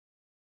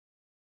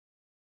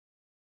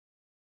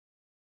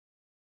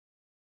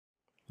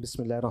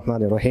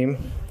Bismillahirrahmanirrahim.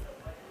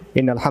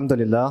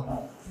 Innalhamdulillah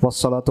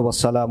wassalatu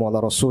wassalamu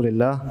ala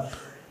rasulillah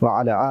wa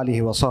ala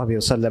alihi wa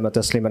sahbihi wa sallama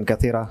tasliman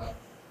kathira.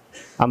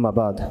 Amma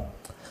ba'd.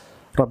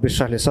 Rabbi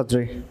shrah li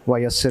sadri wa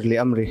yassir li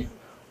amri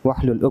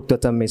wahlul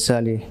 'uqdatam min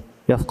lisani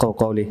yafqahu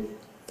qawli.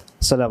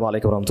 Assalamu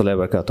alaikum warahmatullahi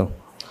wabarakatuh.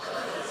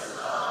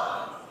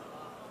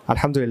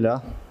 আলহামদুলিল্লাহ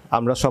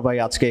আমরা সবাই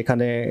আজকে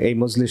এখানে এই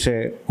মজলিসে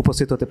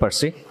উপস্থিত হতে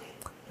পারছি,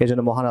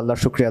 এজন্য মহান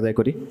আল্লাহর শুকরিয়া আদায়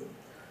করি।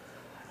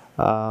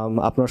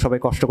 আপনারা সবাই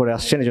কষ্ট করে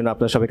আসছেন, এজন্য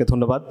আপনাদের সবাইকে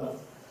ধন্যবাদ।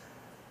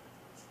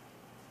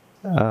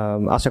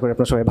 আশা করি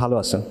আপনারা সবাই ভালো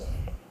আছেন।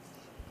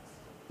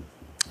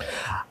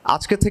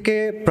 আজকে থেকে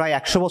প্রায়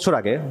 100 বছর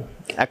আগে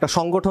একটা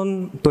সংগঠন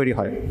তৈরি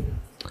হয়।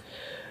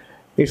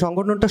 এই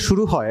সংগঠনটা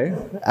শুরু হয়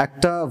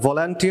একটা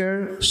ভলান্টিয়ার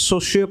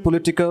সোশিও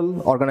পলিটিক্যাল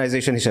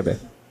অর্গানাইজেশন হিসেবে।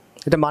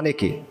 এটা মানে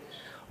কি?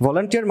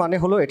 ভলান্টিয়ার মানে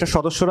হলো এটা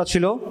সদস্যরা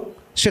ছিল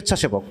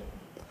স্বেচ্ছাসেবক,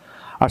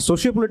 আর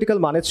সোশিও পলিটিক্যাল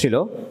মানে ছিল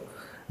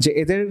যে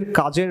এদের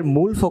কাজের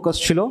মূল ফোকাস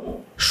ছিল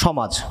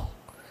সমাজ।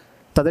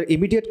 তাদের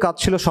ইমিডিয়েট কাজ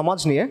ছিল সমাজ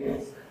নিয়ে,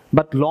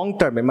 বাট লং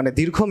টার্মে মানে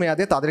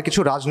দীর্ঘমেয়াদে তাদের কিছু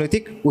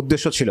রাজনৈতিক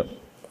উদ্দেশ্য ছিল,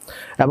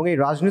 এবং এই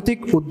রাজনৈতিক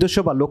উদ্দেশ্য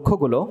বা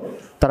লক্ষ্যগুলো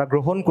তারা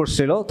গ্রহণ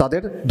করছিল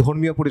তাদের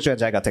ধর্মীয়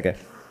পরিচয়ের জায়গা থেকে।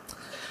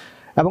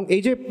 এবং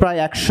এই যে প্রায়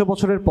 100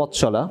 বছরের পথ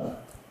চলা,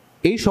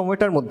 এই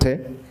সময়টার মধ্যে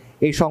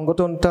এই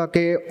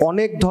সংগঠনটাকে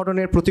অনেক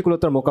ধরনের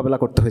প্রতিকূলতার মোকাবেলা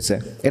করতে হয়েছে।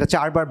 এটা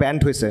 4 বার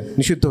ব্যান্ড হয়েছে,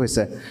 নিষিদ্ধ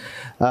হয়েছে।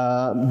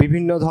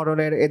 বিভিন্ন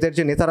ধরনের এদের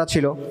যে নেতারা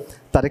ছিল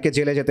তাদেরকে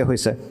জেলে যেতে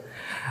হয়েছে,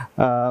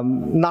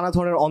 নানা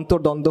ধরনের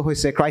অন্তর্দ্বন্দ্ব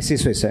হয়েছে,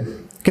 ক্রাইসিস হয়েছে,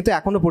 কিন্তু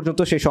এখনও পর্যন্ত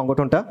সেই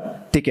সংগঠনটা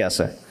টিকে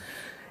আছে।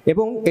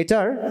 এবং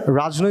এটার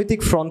রাজনৈতিক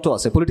ফ্রন্টও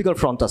আছে, পলিটিক্যাল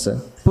ফ্রন্ট আছে।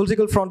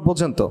 পলিটিক্যাল ফ্রন্ট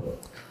বোঝেন তো?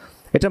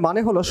 এটা মানে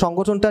হলো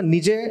সংগঠনটা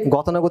নিজে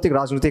গতানুগতিক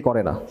রাজনীতি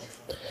করে না,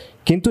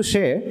 কিন্তু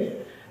সে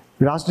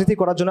রাজনীতি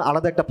করার জন্য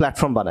আলাদা একটা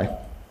প্ল্যাটফর্ম বানায়।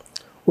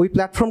 ওই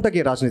প্ল্যাটফর্মটা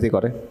গিয়ে রাজনীতি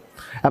করে,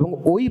 এবং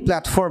ওই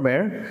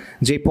প্ল্যাটফর্মের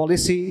যে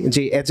পলিসি,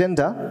 যে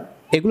এজেন্ডা,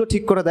 এগুলো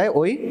ঠিক করে দেয়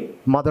ওই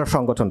মাদার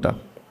সংগঠনটা।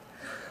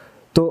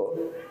 তো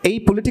এই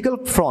পলিটিক্যাল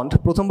ফ্রন্ট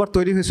প্রথমবার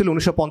তৈরি হয়েছিল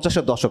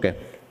 1950-এর দশকে।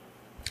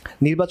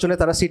 নির্বাচনে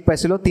তারা সিট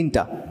পাইছিল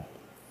 3টা।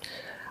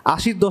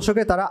 80-র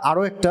দশকে তারা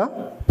আরও একটা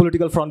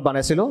পলিটিক্যাল ফ্রন্ট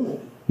বানাইছিল,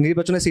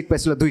 নির্বাচনে সিট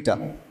পাইছিল 2টা।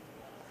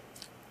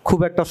 খুব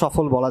একটা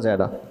সফল বলা যায়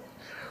না,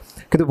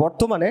 কিন্তু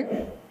বর্তমানে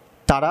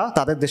তারা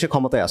তাদের দেশে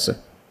ক্ষমতায় আছে।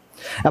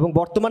 এবং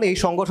বর্তমানে এই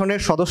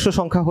সংগঠনের সদস্য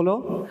সংখ্যা হলো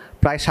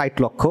প্রায় 60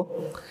 লক্ষ।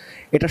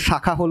 এটার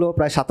শাখা হলো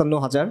প্রায়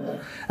 57,000,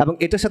 এবং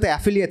এটার সাথে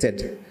অ্যাফিলিয়েটেড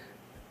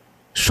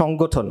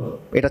সংগঠন,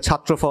 এটা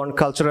ছাত্র ফ্রন্ট,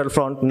 কালচারাল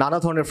ফ্রন্ট, নানা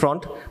ধরনের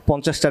ফ্রন্ট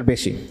 50টার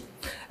বেশি।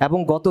 এবং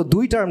গত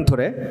 2 টার্ম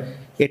ধরে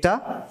এটা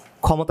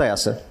ক্ষমতায়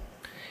আছে।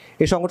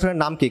 এই সংগঠনের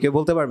নাম কি কেউ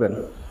বলতে পারবেন?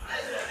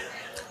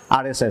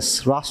 আরএসএস,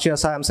 রাষ্ট্রীয়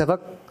স্বয়ংসেবক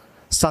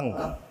সংঘ,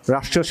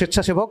 রাষ্ট্রীয়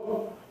স্বেচ্ছাসেবক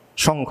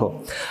সংঘ।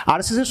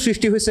 আরএসএসের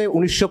সৃষ্টি হয়েছে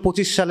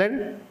 1925 সালের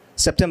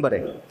সেপ্টেম্বরে।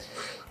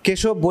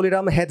 কেশব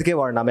বলিরাম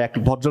হেডগেওয়ার নামে এক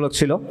ভদ্রলোক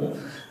ছিল,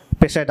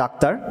 পেশায়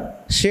ডাক্তার।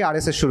 সে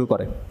আরএসএস শুরু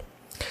করে।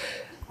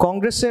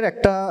 কংগ্রেসের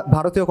একটা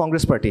ভারতীয়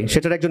কংগ্রেস পার্টি,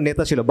 সেটার একজন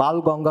নেতা ছিল বাল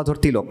গঙ্গাধর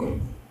তিলক।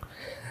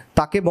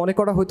 তাকে মনে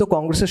করা হয়তো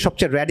কংগ্রেসের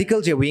সবচেয়ে র্যাডিক্যাল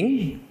যে উইং,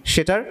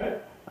 সেটার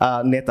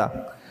নেতা।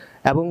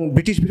 এবং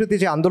ব্রিটিশ বিরোধী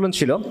যে আন্দোলন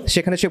ছিল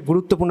সেখানে সে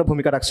গুরুত্বপূর্ণ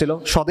ভূমিকা রাখছিল।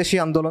 স্বদেশী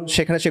আন্দোলন,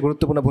 সেখানে সে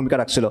গুরুত্বপূর্ণ ভূমিকা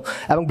রাখছিল।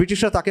 এবং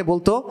ব্রিটিশরা তাকে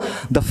বলতো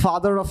the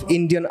father of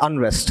Indian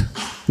unrest,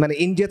 মানে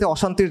ইন্ডিয়াতে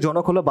অশান্তির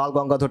জনক হলো বাল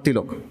গঙ্গাধর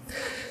তিলক।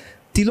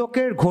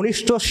 তিলকের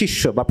ঘনিষ্ঠ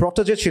শিষ্য বা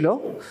প্রটোজে ছিল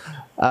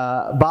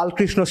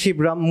বালকৃষ্ণ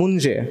শিবরাম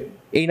মুঞ্জে,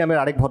 এই নামের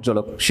আরেক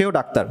ভদ্রলোক, সেও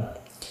ডাক্তার।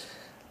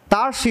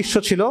 তার শিষ্য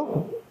ছিল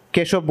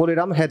কেশব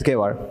বলিরাম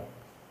হেডগেওয়ার,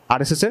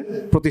 আরএসএসের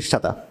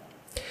প্রতিষ্ঠাতা।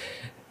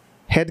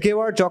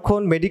 হেডগেওয়ার যখন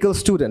মেডিকেল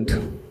স্টুডেন্ট,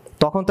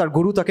 তখন তার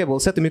গুরু তাকে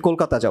বলছে তুমি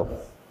কলকাতা যাও।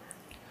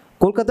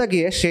 কলকাতা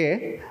গিয়ে সে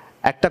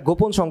একটা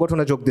গোপন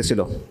সংগঠনে যোগ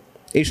দিয়েছিল।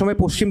 এই সময়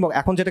পশ্চিমবঙ্গ,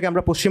 এখন যেটাকে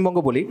আমরা পশ্চিমবঙ্গ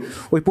বলি,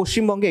 ওই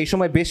পশ্চিমবঙ্গে এই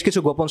সময় বেশ কিছু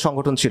গোপন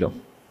সংগঠন ছিল।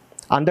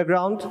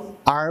 আন্ডারগ্রাউন্ড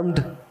আর্মড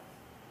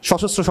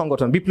সশস্ত্র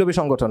সংগঠন, বিপ্লবী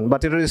সংগঠন বা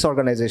টেররিস্ট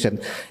অর্গানাইজেশন,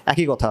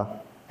 একই কথা।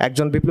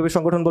 একজন বিপ্লবী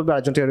সংগঠন বলবে,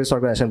 আরেকজন টেররিস্ট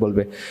অর্গানাইজেশন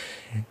বলবে।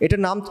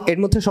 এটার নাম, এর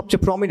মধ্যে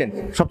সবচেয়ে প্রমিনেন্ট,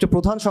 সবচেয়ে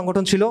প্রধান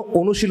সংগঠন ছিল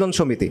অনুশীলন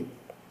সমিতি।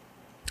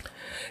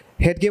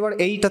 হেডগেওয়ার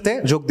এইটাতে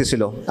যোগ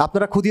দিয়েছিল।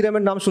 আপনারা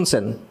ক্ষুদিরামের নাম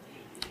শুনছেন,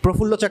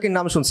 প্রফুল্ল চাকির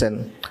নাম শুনছেন,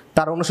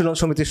 তার অনুশীলন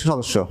সমিতির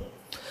সদস্য।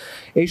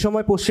 এই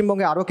সময়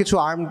পশ্চিমবঙ্গে আরও কিছু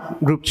আর্ম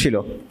গ্রুপ ছিল।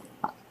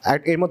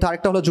 এর মধ্যে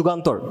আরেকটা হলো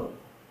যুগান্তর।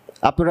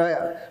 আপনারা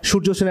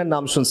সূর্য সেনের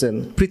নাম শুনছেন,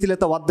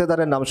 প্রীতিলতা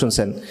ওয়াদ্দেদারের নাম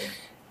শুনছেন,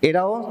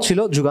 এরাও ছিল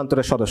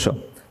যুগান্তরের সদস্য।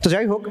 তো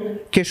যাই হোক,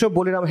 কেশব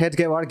বলিরাম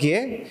হেডগেওয়ার গিয়ে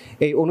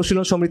এই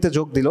অনুশীলন সমিতিতে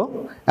যোগ দিল,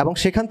 এবং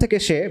সেখান থেকে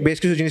সে বেশ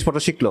কিছু জিনিসপত্র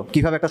শিখলো,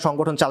 কীভাবে একটা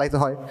সংগঠন চালাইতে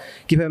হয়,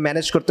 কীভাবে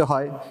ম্যানেজ করতে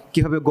হয়,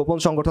 কীভাবে গোপন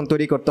সংগঠন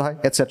তৈরি করতে হয়,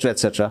 এটসেট্রা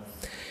এটসেট্রা।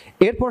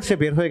 এরপর সে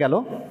বের হয়ে গেল,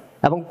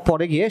 এবং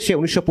পরে গিয়ে সে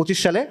 1925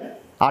 সালে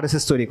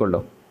আরএসএস তৈরি করলো।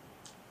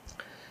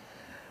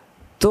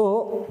 তো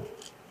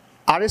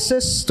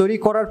আরএসএস তৈরি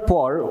করার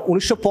পর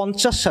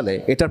 1950 সালে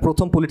এটার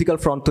প্রথম পলিটিক্যাল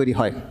ফ্রন্ট তৈরি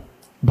হয়,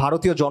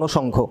 ভারতীয়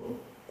জনসংঘ।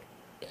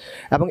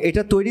 এবং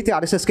এটা তৈরিতে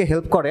আরএসএসকে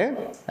হেল্প করে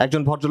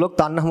একজন ভদ্রলোক,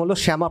 তার নাম হলো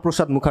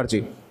শ্যামাপ্রসাদ মুখার্জি,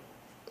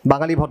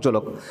 বাঙালি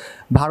ভদ্রলোক,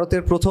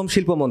 ভারতের প্রথম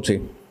শিল্পমন্ত্রী।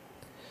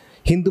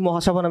 হিন্দু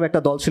মহাসভা নামে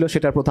একটা দল ছিল,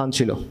 সেটার প্রধান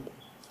ছিল,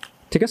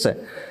 ঠিক আছে।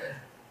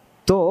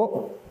 তো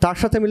তার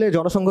সাথে মিলে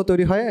জনসংঘ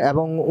তৈরি হয়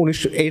এবং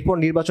এরপর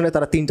নির্বাচনে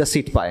তারা 3টা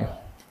সিট পায়।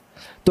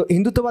 তো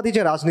হিন্দুত্ববাদী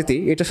যে রাজনীতি,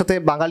 এটার সাথে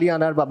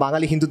বাঙালিয়ানার বা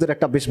বাঙালি হিন্দুদের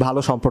একটা বেশ ভালো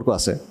সম্পর্ক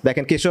আছে।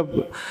 দেখেন কেশব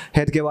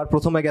হেডগেওয়ার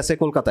প্রথমে গেছে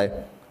কলকাতায়,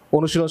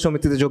 অনুশীলন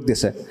সমিতিতে যোগ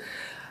দিয়েছে।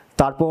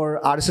 তারপর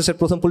আরএসএসের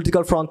প্রথম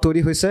পলিটিক্যাল ফ্রন্ট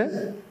তৈরি হয়েছে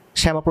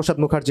শ্যামাপ্রসাদ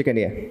মুখার্জিকে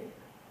নিয়ে,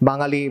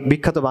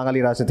 বিখ্যাত বাঙালি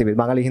রাজনীতিবিদ,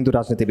 বাঙালি হিন্দু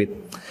রাজনীতিবিদ।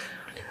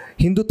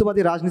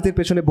 হিন্দুত্ববাদী রাজনীতির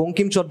পেছনে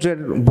বঙ্কিমচন্দ্রের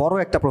বড়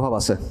একটা প্রভাব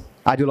আছে,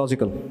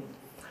 আইডিওলজিক্যাল।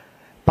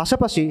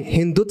 পাশাপাশি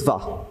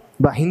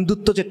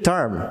হিন্দুত্ব যে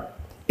টার্ম,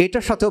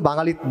 এটার সাথেও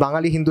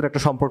বাঙালি হিন্দুর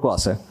একটা সম্পর্ক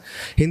আছে।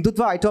 হিন্দুত্ব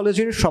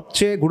আইডিওলজির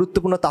সবচেয়ে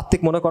গুরুত্বপূর্ণ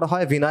তাত্ত্বিক মনে করা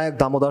হয় বিনায়ক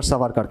দামোদর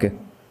সাভারকারকে।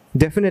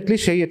 ডেফিনেটলি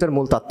সেই এটার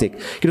মূল তাত্ত্বিক,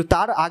 কিন্তু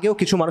তার আগেও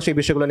কিছু মানুষ এই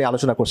বিষয়গুলো নিয়ে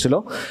আলোচনা করছিল,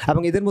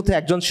 এবং এদের মধ্যে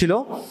একজন ছিল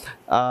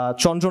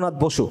চন্দ্রনাথ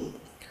বসু।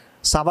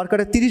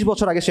 সাভারকারের 30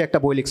 বছর আগে সে একটা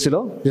বই লিখছিল,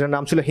 যেটার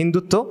নাম ছিল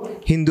হিন্দুত্ব,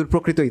 হিন্দুর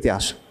প্রকৃত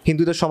ইতিহাস।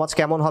 হিন্দুদের সমাজ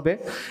কেমন হবে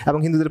এবং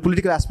হিন্দুদের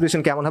পলিটিক্যাল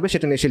অ্যাসপিরেশন কেমন হবে,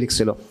 সেটা নিয়ে সে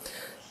লিখছিল।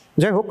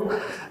 যাই হোক,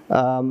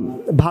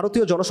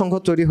 ভারতীয় জনসংঘ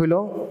তৈরি হইল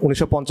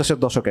 1950-এর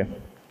দশকে।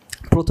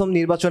 প্রথম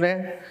নির্বাচনে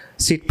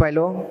সিট পাইল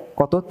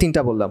কত?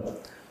 3টা বললাম।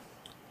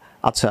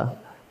 আচ্ছা,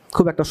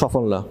 খুব একটা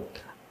সফল না।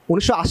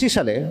 1980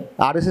 সালে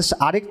আরএসএস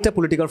আরেকটা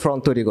পলিটিক্যাল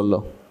ফ্রন্ট তৈরি করলো,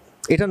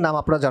 এটার নাম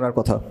আপনারা জানার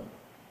কথা,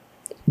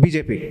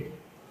 বিজেপি,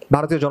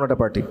 ভারতীয় জনতা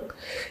পার্টি।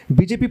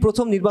 বিজেপি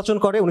প্রথম নির্বাচন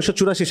করে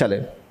 1984 সালে।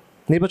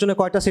 নির্বাচনে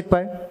কয়টা সিট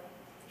পায়?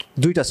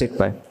 2টা সিট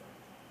পায়।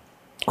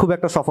 খুব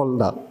একটা সফল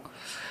না।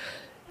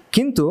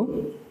 কিন্তু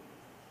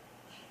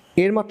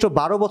এর মাত্র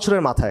 12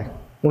 বছরের মাথায়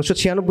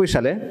 1996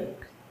 সালে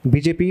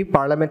বিজেপি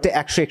পার্লামেন্টে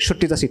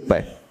 161টা সিট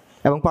পায়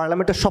এবং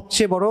পার্লামেন্টের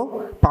সবচেয়ে বড়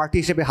পার্টি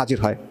হিসেবে হাজির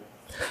হয়।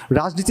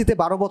 রাজনীতিতে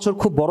 12 বছর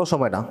খুব বড়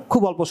সময় না,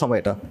 খুব অল্প সময়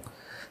এটা।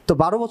 তো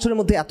 12 বছরের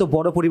মধ্যে এত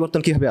বড়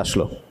পরিবর্তন কীভাবে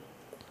আসলো?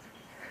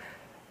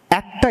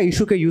 একটা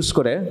ইস্যুকে ইউজ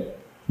করে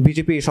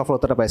বিজেপি এই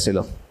সফলতাটা পাইছিল,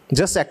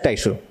 জাস্ট একটা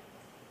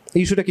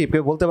ইস্যুটা কি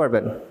কেউ বলতে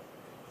পারবেন?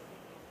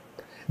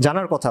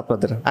 জানার কথা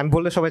আপনাদের, আমি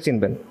বললে সবাই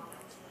চিনবেন।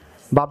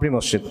 বাবরি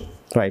মসজিদ,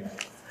 রাইট,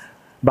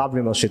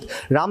 বাবরি মসজিদ।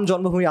 রাম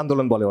জন্মভূমি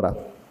আন্দোলন বলে ওরা।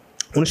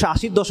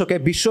 1980-র দশকে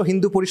বিশ্ব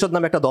হিন্দু পরিষদ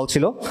নামে একটা দল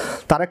ছিল,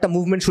 তারা একটা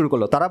মুভমেন্ট শুরু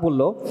করলো। তারা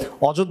বলল,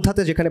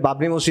 অযোধ্যাতে যেখানে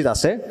বাবরি মসজিদ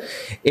আছে,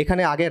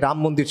 এখানে আগে রাম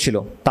মন্দির ছিল,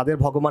 তাদের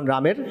ভগবান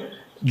রামের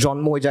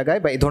জন্ম ওই জায়গায়,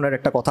 বা এই ধরনের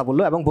একটা কথা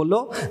বললো, এবং বললো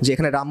যে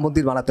এখানে রাম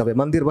মন্দির বানাতে হবে,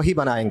 মন্দির ওহি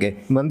বানায়েঙ্গে,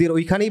 মন্দির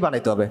ওইখানেই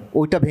বানাইতে হবে,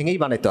 ওইটা ভেঙেই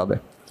বানাইতে হবে।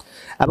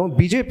 এবং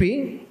বিজেপি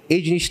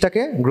এই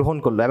জিনিসটাকে গ্রহণ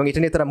করলো এবং এটা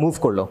নিয়ে তারা মুভ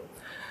করলো।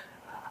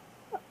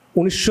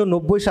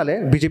 1990 সালে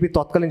বিজেপির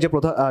তৎকালীন যে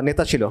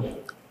নেতা ছিল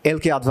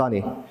এল.কে.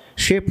 আদভানি,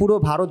 সে পুরো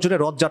ভারত জুড়ে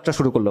রথযাত্রা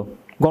শুরু করলো,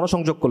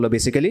 গণসংযোগ করলো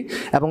বেসিক্যালি,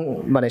 এবং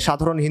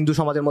সাধারণ হিন্দু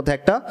সমাজের মধ্যে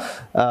একটা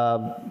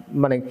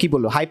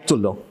হাইপ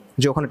তুললো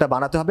যে ওখানে এটা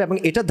বানাতে হবে। এবং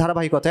এটার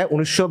ধারাবাহিকতায়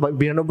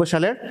 1992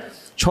 সালের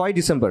 6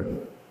 ডিসেম্বর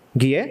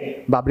গিয়ে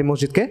বাবরি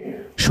মসজিদকে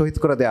শহীদ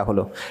করে দেওয়া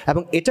হলো।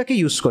 এবং এটাকে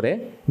ইউজ করে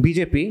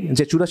বিজেপি,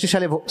 যে 84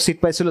 সালে সিট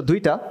পাইছিল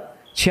 2টা,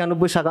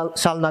 96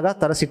 সাল নাগাদ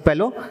তারা সিট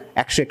পাইল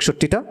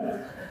 161টা,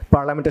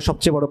 পার্লামেন্টের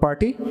সবচেয়ে বড়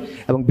পার্টি,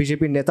 এবং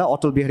বিজেপির নেতা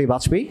অটল বিহারী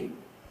বাজপেয়ী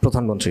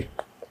প্রধানমন্ত্রী।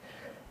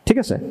 ঠিক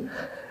আছে?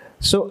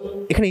 সো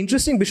এখানে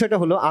ইন্টারেস্টিং বিষয়টা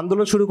হলো,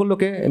 আন্দোলন শুরু করলো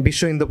কে?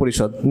 বিশ্ব হিন্দু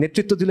পরিষদ,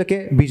 নেতৃত্ব দিল কে?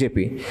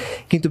 বিজেপি।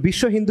 কিন্তু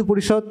বিশ্ব হিন্দু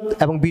পরিষদ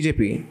এবং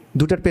বিজেপি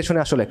দুটার পেছনে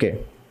আসলে কে?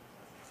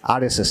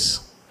 আরএসএস।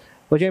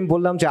 ওই যে আমি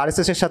বললাম যে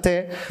আরএসএসের সাথে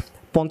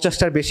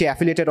 50টার বেশি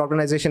অ্যাফিলিয়েটেড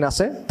অর্গানাইজেশন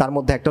আছে, তার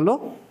মধ্যে একটা হলো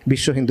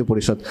বিশ্ব হিন্দু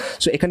পরিষদ।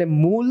 সো এখানে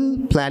মূল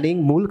প্ল্যানিং,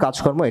 মূল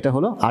কাজকর্ম এটা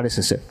হলো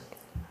আরএসএসের।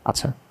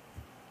 আচ্ছা,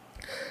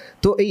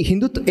 তো এই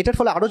হিন্দুত্ব, এটার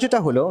ফলে আরও যেটা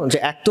হলো যে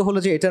এক তো হলো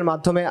যে এটার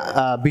মাধ্যমে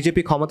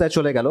বিজেপি ক্ষমতায়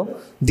চলে গেল,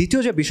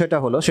 দ্বিতীয় যে বিষয়টা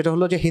হলো সেটা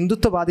হলো যে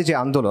হিন্দুত্ববাদী যে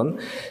আন্দোলন,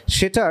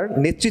 সেটার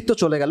নেতৃত্ব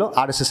চলে গেল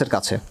আরএসএসের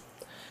কাছে।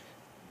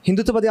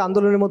 হিন্দুত্ববাদী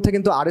আন্দোলনের মধ্যে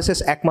কিন্তু আরএসএস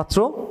একমাত্র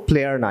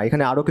প্লেয়ার না,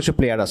 এখানে আরও কিছু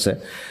প্লেয়ার আছে।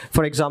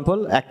 ফর এক্সাম্পল,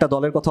 একটা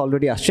দলের কথা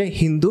অলরেডি আসছে,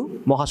 হিন্দু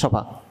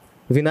মহাসভা।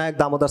 বিনায়ক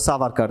দামোদর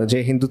সাভারকার, যে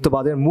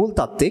হিন্দুত্ববাদের মূল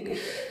তাত্ত্বিক,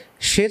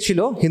 সে ছিল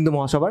হিন্দু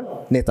মহাসভার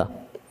নেতা।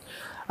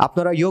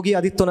 আপনারা যোগী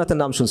আদিত্যনাথের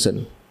নাম শুনছেন,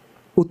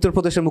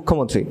 উত্তরপ্রদেশের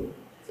মুখ্যমন্ত্রী,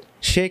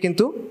 সে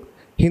কিন্তু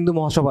হিন্দু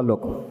মহাসভার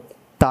লোক।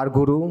 তার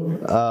গুরু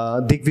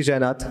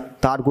দিগ্বিজয়নাথ,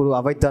 তার গুরু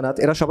অবৈদ্যনাথ,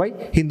 এরা সবাই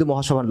হিন্দু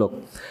মহাসভার লোক।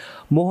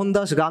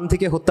 মোহনদাস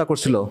গান্ধীকে হত্যা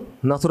করছিল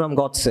নাথুরাম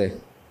গডসে,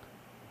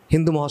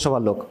 হিন্দু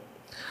মহাসভার লোক।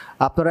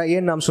 আপনারা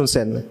এর নাম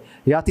শুনছেন,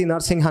 ইয়াতি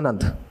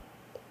নরসিংহানন্দ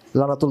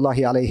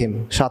লানাতুল্লাহি আলাইহিম,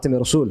 শাতিমে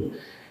রসুল,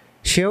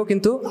 সেও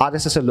কিন্তু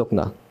আরএসএসের লোক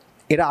না।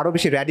 এরা আরও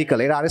বেশি র্যাডিক্যাল,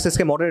 এরা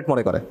আরএসএসকে মডারেট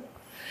মনে করে,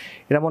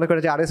 এরা মনে করে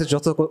যে আরএসএস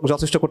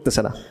যথেষ্ট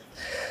করতেছে না।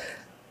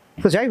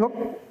 তো যাই হোক,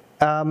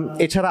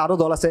 এছাড়া আরও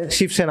দল আছে,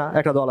 শিবসেনা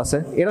একটা দল আছে,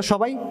 এরা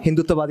সবাই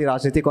হিন্দুত্ববাদী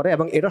রাজনীতি করে,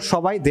 এবং এরা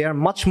সবাই দে আর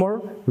much more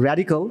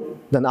radical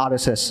then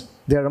RSS,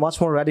 they R much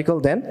more radical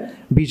then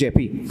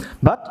BJP.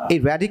 But এই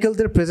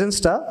র্যাডিক্যালদের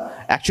প্রেজেন্সটা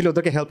অ্যাকচুয়ালি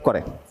ওদেরকে হেল্প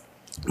করে,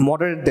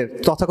 মডারেটদের,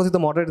 তথাকথিত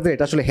মডারেটদের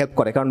এটা আসলে হেল্প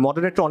করে, কারণ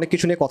মডারেটরা অনেক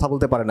কিছু নিয়ে কথা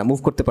বলতে পারে না, মুভ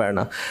করতে পারে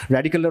না,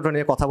 র্যাডিক্যালরা ওটা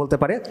নিয়ে কথা বলতে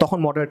পারে, তখন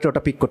মডারেটরা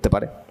ওটা পিক করতে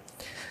পারে।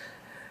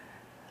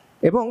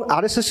 এবং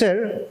আরএসএসের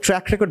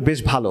ট্র্যাক রেকর্ড বেশ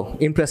ভালো,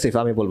 ইমপ্রেসিভ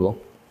আমি বলবো।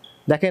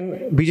 দেখেন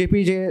বিজেপি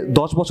যে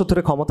 10 বছর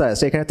ধরে ক্ষমতায়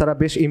আছে, এখানে তারা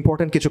বেশ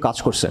ইম্পর্টেন্ট কিছু কাজ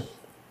করছে।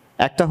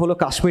 একটা হলো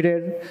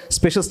কাশ্মীরের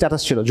স্পেশাল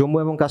স্ট্যাটাস ছিল, জম্মু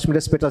এবং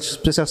কাশ্মীরের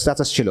স্পেশাল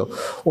স্ট্যাটাস ছিল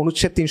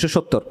অনুচ্ছেদ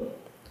 370।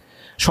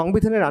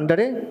 সংবিধানের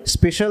আন্ডারে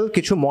স্পেশাল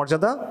কিছু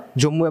মর্যাদা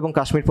জম্মু এবং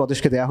কাশ্মীর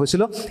প্রদেশকে দেওয়া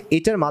হয়েছিল,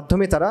 এটার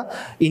মাধ্যমে তারা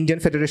ইন্ডিয়ান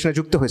ফেডারেশনে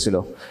যুক্ত হয়েছিল।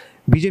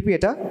 বিজেপি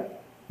এটা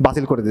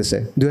বাতিল করে দিয়েছে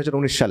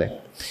 2019 সালে।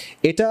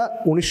 এটা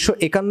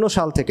 1951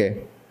 সাল থেকে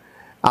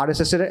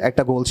আরএসএসের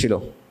একটা গোল ছিল,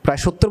 প্রায়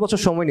 70 বছর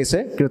সময় নিছে,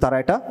 কিন্তু তারা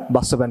এটা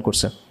বাস্তবায়ন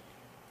করছে।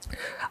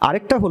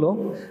 আরেকটা হলো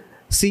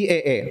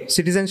সিএএ,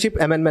 সিটিজেনশিপ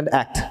অ্যামেন্ডমেন্ট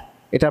অ্যাক্ট।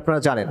 এটা আপনারা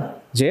জানেন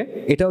যে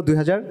এটাও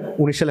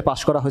 2019 সালে পাশ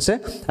করা হয়েছে,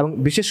 এবং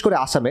বিশেষ করে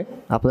আসামে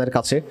আপনাদের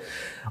কাছে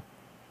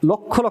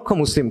লক্ষ লক্ষ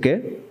মুসলিমকে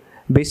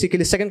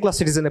বেসিক্যালি সেকেন্ড ক্লাস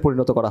সিটিজেনে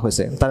পরিণত করা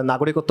হয়েছে, তাদের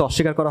নাগরিকত্ব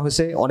অস্বীকার করা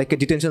হয়েছে, অনেককে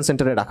ডিটেনশন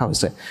সেন্টারে রাখা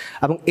হয়েছে।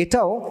 এবং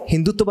এটাও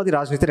হিন্দুত্ববাদী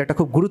রাজনীতির একটা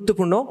খুব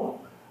গুরুত্বপূর্ণ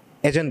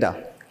এজেন্ডা।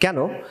 কেন?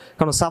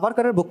 কারণ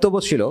সাভারকারের বক্তব্য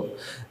ছিল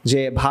যে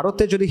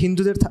ভারতে যদি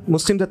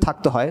মুসলিমদের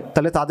থাকতে হয়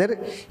তাহলে তাদের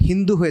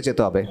হিন্দু হয়ে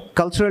যেতে হবে,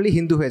 কালচারালি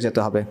হিন্দু হয়ে যেতে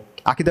হবে,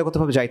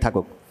 আকিদাগতভাবে যাই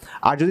থাকুক।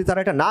 আর যদি তারা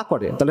এটা না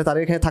করে তাহলে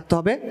তাদের এখানে থাকতে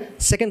হবে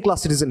সেকেন্ড ক্লাস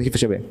সিটিজেন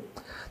হিসেবে।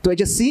 তো এই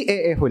যে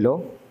সিএএ হইলো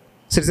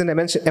সিটিজেন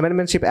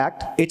অ্যামেন্ডমেন্টশিপ অ্যাক্ট,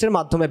 এটার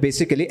মাধ্যমে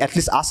বেসিক্যালি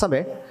অ্যাটলিস্ট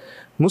আসামে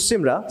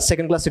মুসলিমরা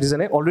সেকেন্ড ক্লাস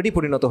সিটিজেনে অলরেডি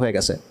পরিণত হয়ে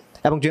গেছে।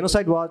 এবং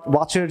জেনোসাইড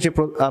ওয়াচের যে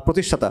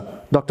প্রতিষ্ঠাতা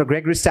ডক্টর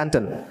গ্রেগরি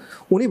স্ট্যান্টন,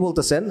 উনি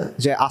বলতেছেন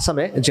যে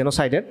আসামে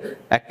জেনোসাইডের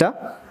একটা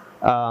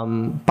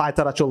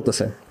পায়তারা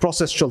চলতেছে,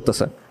 প্রসেস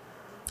চলতেছে।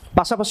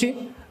 পাশাপাশি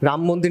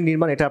রাম মন্দির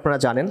নির্মাণ, এটা আপনারা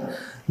জানেন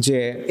যে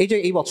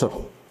এই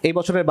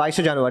বছরের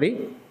 22শে জানুয়ারি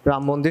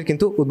রাম মন্দির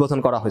কিন্তু উদ্বোধন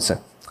করা হয়েছে।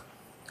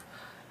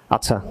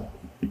 আচ্ছা,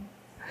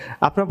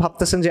 আপনারা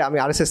ভাবতেছেন যে আমি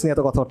আরএসএস নিয়ে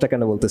এত কথাবার্তা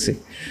কেন বলতেছি।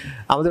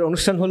 আমাদের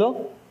অনুষ্ঠান হলো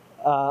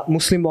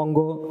মুসলিমবঙ্গ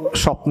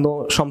স্বপ্ন,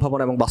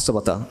 সম্ভাবনা এবং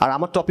বাস্তবতা, আর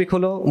আমার টপিক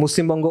হলো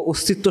মুসলিমবঙ্গ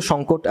অস্তিত্ব,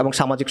 সংকট এবং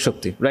সামাজিক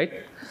শক্তি, রাইট?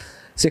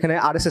 সেখানে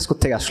আরএসএস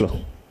কোত্থেকে আসলো?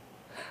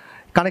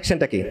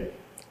 কানেকশনটা কি?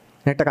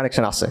 একটা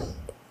কানেকশন আছে।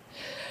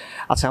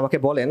 আচ্ছা, আমাকে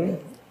বলেন,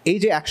 এই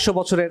যে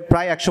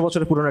প্রায় 100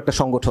 বছরের পুরনো একটা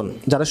সংগঠন,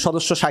 যাদের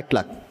সদস্য 60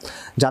 লাখ,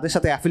 যাদের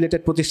সাথে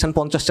অ্যাফিলিয়েটেড প্রতিষ্ঠান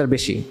 50টার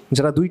বেশি,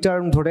 যারা 2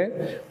 টার্ম ধরে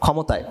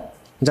ক্ষমতায়,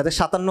 যাদের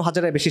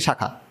 57,000-এর বেশি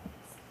শাখা,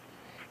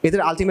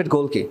 এদের আলটিমেট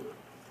গোল কি?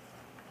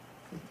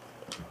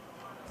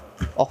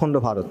 অখণ্ড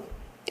ভারত।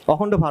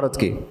 অখণ্ড ভারত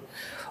কি?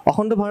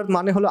 অখণ্ড ভারত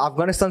মানে হলো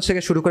আফগানিস্তান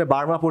থেকে শুরু করে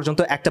বার্মা পর্যন্ত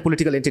একটা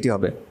পলিটিক্যাল এন্টিটি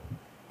হবে,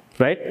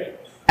 রাইট?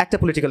 একটা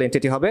পলিটিক্যাল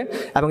এন্টিটি হবে,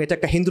 এবং এটা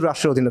একটা হিন্দু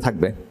রাষ্ট্রের অধীনে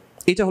থাকবে।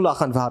 এটা হলো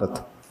অখণ্ড ভারত।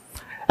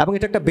 এবং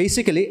এটা একটা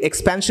বেসিক্যালি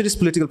এক্সপ্যানশনিস্ট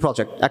পলিটিক্যাল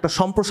প্রজেক্ট, একটা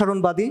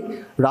সম্প্রসারণবাদী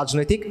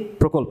রাজনৈতিক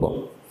প্রকল্প।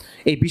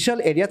 এই বিশাল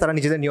এরিয়া তারা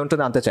নিজেদের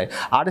নিয়ন্ত্রণে আনতে চায়।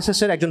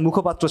 আরএসএসের একজন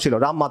মুখপাত্র ছিল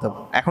রাম মাধব,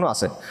 এখনও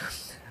আছে।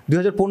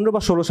 2015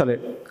 বা 16 সালে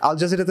আল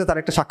জাজিরাতে তার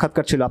একটা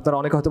সাক্ষাৎকার ছিল, আপনারা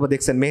অনেকে হয়তো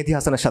দেখছেন, মেহেদি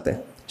হাসানের সাথে।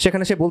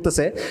 সেখানে সে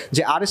বলতেছে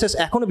যে আরএসএস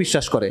এখনও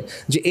বিশ্বাস করে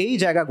যে এই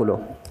জায়গাগুলো,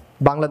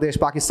 বাংলাদেশ,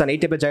 পাকিস্তান, এই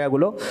টাইপের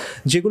জায়গাগুলো,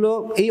 যেগুলো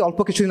এই অল্প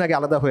কিছুদিন আগে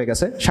আলাদা হয়ে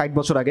গেছে, 60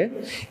 বছর আগে,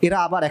 এরা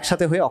আবার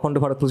একসাথে হয়ে অখণ্ড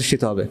ভারত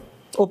প্রতিষ্ঠিত হবে।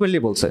 ওপেনলি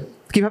বলছে।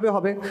 কিভাবে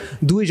হবে?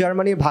 2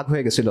 জার্মানি ভাগ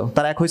হয়ে গেছিল,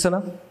 তারা এক হয়েছে না?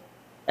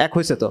 এক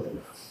হয়েছে তো।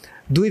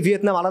 2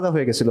 ভিয়েতনাম আলাদা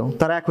হয়ে গেছিল,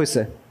 তারা এক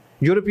হয়েছে।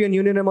 ইউরোপিয়ান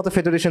ইউনিয়নের মতো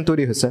ফেডারেশন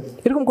তৈরি হয়েছে।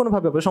 এরকম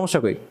কোনোভাবে হবে?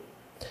 সমস্যা কই?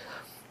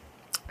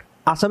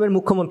 আসামের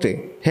মুখ্যমন্ত্রী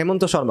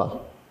হেমন্ত শর্মা,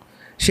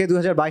 সে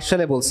 2022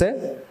 সালে বলছে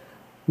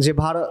যে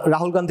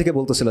রাহুল গান্ধীকে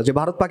বলতেছিল যে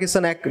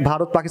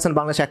ভারত পাকিস্তান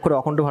বাংলাদেশ এক করে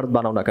অখণ্ড ভারত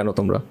বানাও না কেন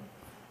তোমরা,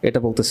 এটা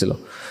বলতেছিল।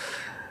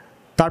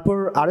 তারপর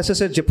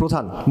আরএসএসের যে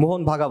প্রধান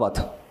মোহন ভাগাবত,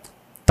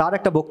 তার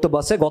একটা বক্তব্য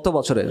আছে গত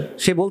বছরে।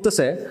 সে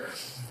বলতেছে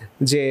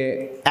যে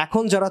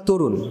এখন যারা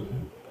তরুণ,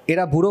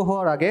 এরা বুড়ো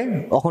হওয়ার আগে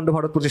অখণ্ড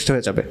ভারত প্রতিষ্ঠা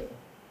হয়ে যাবে।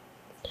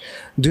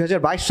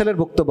 2022 সালের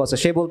বক্তব্য আছে,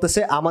 সে বলতেছে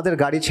আমাদের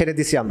গাড়ি ছেড়ে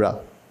দিছি আমরা,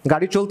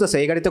 গাড়ি চলতেছে,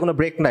 এই গাড়িতে কোনো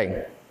ব্রেক নাই,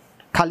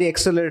 খালি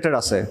অ্যাক্সেলারেটর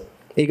আছে,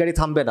 এই গাড়ি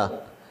থামবে না,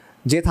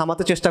 যে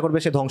থামাতে চেষ্টা করবে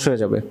সে ধ্বংস হয়ে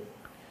যাবে।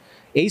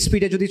 এই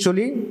স্পিডে যদি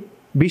চলি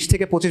 20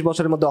 থেকে 25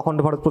 বছরের মধ্যে অখণ্ড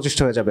ভারত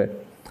প্রতিষ্ঠা হয়ে যাবে।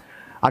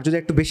 আর যদি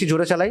একটু বেশি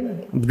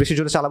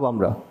জোরে চালাবো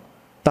আমরা,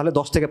 তাহলে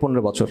 10 থেকে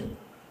 15 বছর।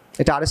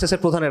 এটা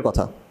আরএসএসের প্রধানের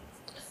কথা,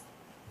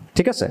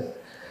 ঠিক আছে?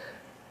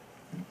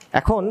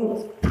 এখন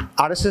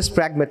আরএসএস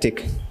প্র্যাগম্যাটিক,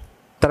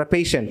 তারা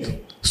পেশেন্ট,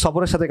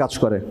 সবরের সাথে কাজ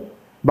করে,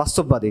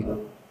 বাস্তববাদী।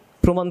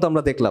 প্রমাণ তো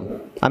আমরা দেখলাম,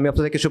 আমি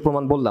আপনাদের কিছু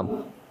প্রমাণ বললাম।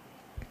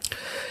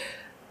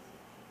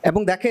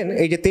 এবং দেখেন,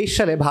 এই যে 23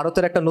 সালে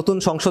ভারতের একটা নতুন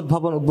সংসদ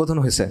ভবন উদ্বোধন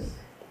হয়েছে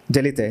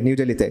নিউ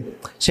দিল্লিতে।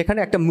 সেখানে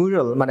একটা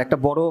মিউরাল, মানে একটা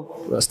বড়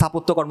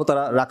স্থাপত্যকর্ম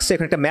তারা রাখছে,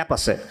 এখানে একটা ম্যাপ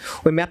আছে।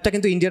 ওই ম্যাপটা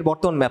কিন্তু ইন্ডিয়ার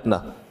বর্তমান ম্যাপ না,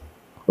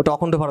 ওটা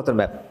অখণ্ড ভারতের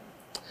ম্যাপ।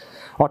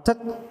 অর্থাৎ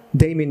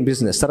দে মিন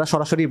বিজনেস, তারা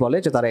সরাসরি বলে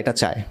যে তারা এটা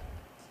চায়,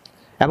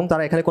 এবং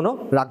তারা এখানে কোনো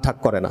রাগঢাক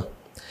করে না।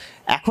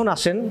 এখন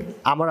আসেন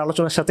আমার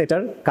আলোচনার সাথে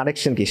এটার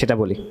কানেকশন কি সেটা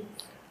বলি।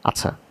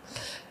 আচ্ছা,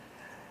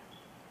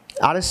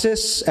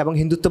 আরএসএস এবং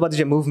হিন্দুত্ববাদী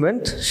যে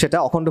মুভমেন্ট, সেটা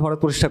অখণ্ড ভারত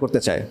প্রতিষ্ঠা করতে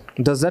চায়।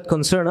 Does that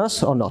concern us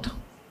or not?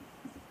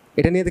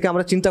 এটা নিয়ে থেকে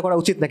আমরা চিন্তা করা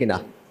উচিত নাকি না?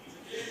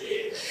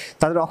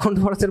 তাদের অখণ্ড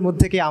ভারতের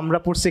মধ্যে কি আমরা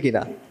পড়ছি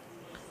কিনা?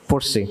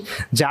 পড়ছি,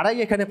 যারাই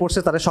এখানে পড়ছে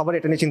তাদের সবার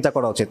এটা নিয়ে চিন্তা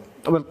করা উচিত,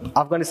 তবে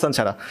আফগানিস্তান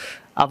ছাড়া।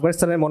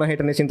 আফগানিস্তানের মনে হয়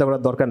এটা নিয়ে চিন্তা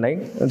করার দরকার নাই,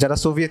 যারা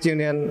সোভিয়েত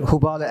ইউনিয়ন,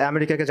 হুবা,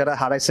 আমেরিকাকে যারা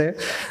হারাইছে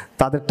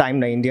তাদের টাইম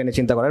নাই ইন্ডিয়া নিয়ে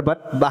চিন্তা করার, বাট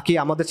বাকি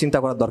আমাদের চিন্তা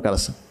করার দরকার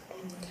আছে।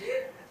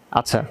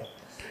 আচ্ছা,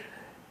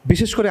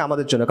 বিশেষ করে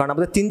আমাদের জন্য, কারণ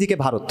আমাদের 3 দিকে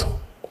ভারত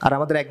আর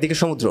আমাদের একদিকে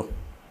সমুদ্র,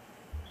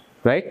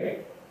 রাইট?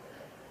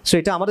 সো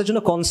এটা আমাদের জন্য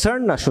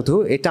কনসার্ন না শুধু,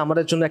 এটা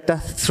আমাদের জন্য একটা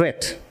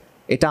থ্রেট,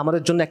 এটা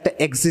আমাদের জন্য একটা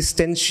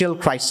এক্সিস্টেন্সিয়াল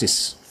ক্রাইসিস।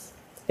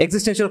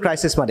 এক্সিস্টেন্সিয়াল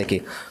ক্রাইসিস মানে কি?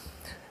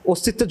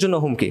 অস্তিত্বের জন্য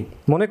হুমকি।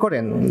 মনে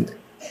করেন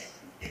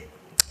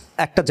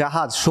একটা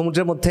জাহাজ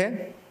সমুদ্রের মধ্যে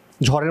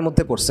ঝড়ের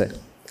মধ্যে পড়ছে,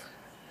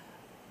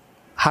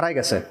 হারাই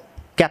গেছে,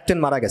 ক্যাপ্টেন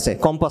মারা গেছে,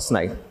 কম্পাস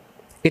নাই,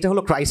 এটা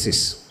হলো ক্রাইসিস।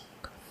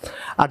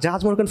 আর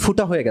জাহাজ মনে করেন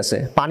ফুটা হয়ে গেছে,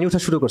 পানি ওঠা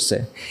শুরু করছে,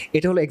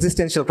 এটা হলো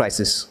এক্সিস্টেন্সিয়াল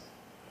ক্রাইসিস।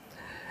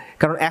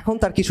 কারণ এখন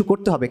তার কিছু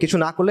করতে হবে, কিছু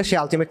না করলে সে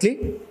আলটিমেটলি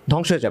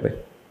ধ্বংস হয়ে যাবে।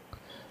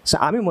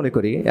 আমি মনে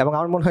করি, এবং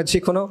আমার মনে হয় যে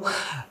কোনো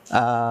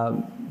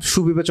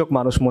সুবিবেচক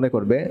মানুষ মনে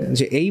করবে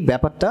যে এই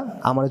ব্যাপারটা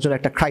আমাদের জন্য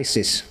একটা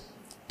ক্রাইসিস,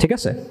 ঠিক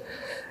আছে?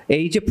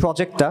 এই যে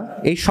প্রজেক্টটা,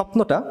 এই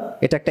স্বপ্নটা,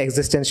 এটা একটা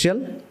এক্সিস্টেন্সিয়াল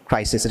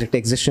ক্রাইসিস, এটা একটা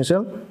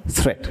এক্সিস্টেন্সিয়াল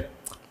থ্রেট।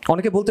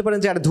 অনেকে বলতে পারেন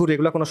যে আরে ধুর,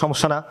 এগুলো কোনো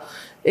সমস্যা না,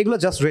 এগুলো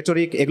জাস্ট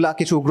রেটরিক, এগুলো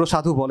কিছু উগ্র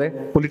সাধু বলে,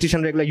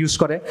 পলিটিশিয়ানরা এগুলো ইউজ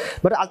করে,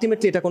 বাট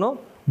আলটিমেটলি এটা কোনো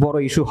বড়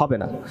ইস্যু হবে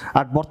না।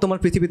 আর বর্তমান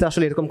পৃথিবীতে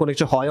আসলে এরকম কোনো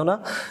কিছু হয়ও না,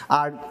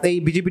 আর এই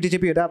বিজেপি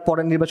টিজেপি এটা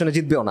পরের নির্বাচনে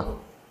জিতবেও না।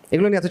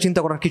 এগুলো নিয়ে এত চিন্তা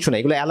করার কিছু নেই,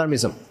 এগুলো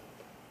অ্যালার্মিজম।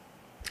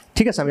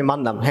 ঠিক আছে, আমি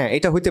মানলাম, হ্যাঁ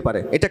এটা হইতে পারে,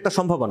 এটা একটা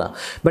সম্ভাবনা,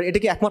 বাট এটা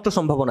কি একমাত্র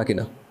সম্ভাবনা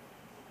কিনা?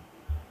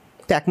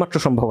 এটা একমাত্র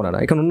সম্ভাবনা না,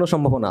 এখানে অন্য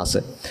সম্ভাবনা আছে।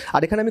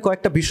 আর এখানে আমি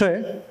কয়েকটা বিষয়ে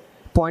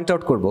পয়েন্ট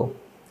আউট করব।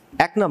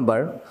 1 নাম্বার,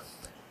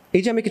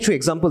 এই যে আমি কিছু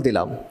এক্সাম্পল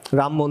দিলাম,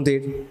 রাম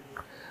মন্দির,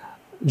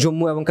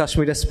 জম্মু এবং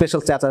কাশ্মীরের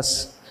স্পেশাল স্ট্যাটাস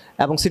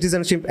এবং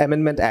সিটিজেনশিপ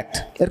অ্যামেন্ডমেন্ট অ্যাক্ট,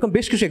 এরকম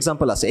বেশ কিছু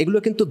এক্সাম্পল আছে। এগুলো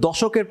কিন্তু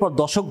দশকের পর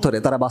দশক ধরে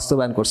তারা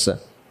বাস্তবায়ন করছে।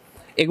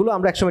 এগুলো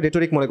আমরা একসময়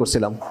রেটরিক মনে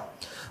করছিলাম।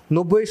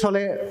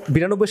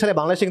 92 সালে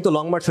বাংলাদেশে কিন্তু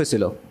লং মার্চ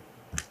হয়েছিল,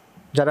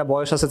 যারা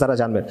বয়স আছে তারা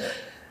জানবেন।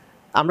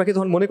 আমরা কি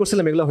তখন মনে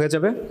করছিলাম এগুলো হয়ে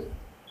যাবে?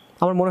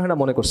 আমার মনে হয় না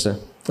মনে করছে।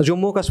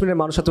 জম্মু ও কাশ্মীরের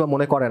মানুষ হয়তো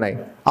মনে করে নাই,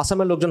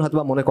 আসামের লোকজন হয়তো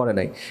মনে করে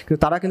নাই, কিন্তু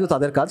তারা কিন্তু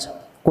তাদের কাজ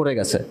করে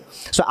গেছে।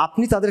 সো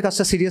আপনি তাদের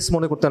কাজটা সিরিয়াস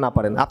মনে করতে না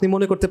পারেন, আপনি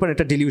মনে করতে পারেন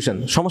এটা ডিলিউশন,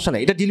 সমস্যা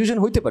নেই, এটা ডিলিউশন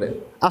হইতে পারে,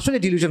 আসলে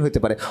ডিলিউশন হইতে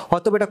পারে,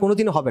 হয়তো এটা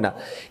কোনোদিনও হবে না।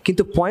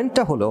 কিন্তু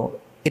পয়েন্টটা হলো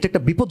এটা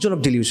একটা বিপজ্জনক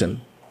ডিলিউশন,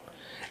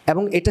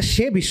 এবং এটা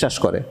সে বিশ্বাস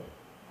করে,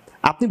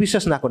 আপনি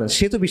বিশ্বাস না করেন,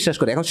 সে তো বিশ্বাস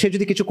করে। এখন সে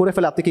যদি কিছু করে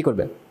ফেলে আপনি কী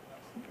করবেন?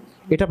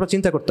 এটা আপনার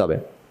চিন্তা করতে হবে।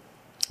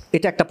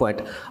 এটা একটা পয়েন্ট।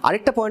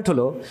 আরেকটা পয়েন্ট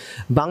হলো,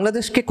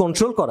 বাংলাদেশকে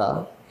কন্ট্রোল করা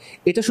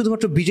এটা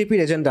শুধুমাত্র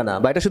বিজেপির এজেন্ডা না,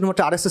 বা এটা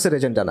শুধুমাত্র আরএসএসের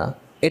এজেন্ডা না,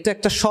 এটা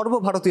একটা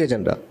সর্বভারতীয়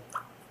এজেন্ডা।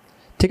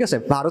 ঠিক আছে,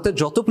 ভারতের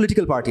যত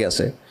পলিটিক্যাল পার্টি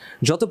আছে,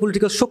 যত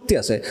পলিটিক্যাল শক্তি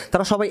আছে,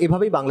 তারা সবাই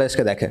এভাবেই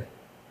বাংলাদেশকে দেখে।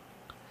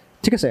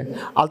 ঠিক আছে,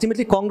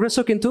 আলটিমেটলি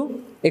কংগ্রেসও কিন্তু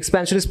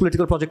এক্সপ্যানশনিস্ট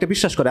পলিটিক্যাল প্রজেক্টে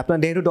বিশ্বাস করে। আপনারা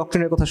নেহরু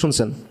ডক্ট্রিনের কথা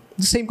শুনছেন,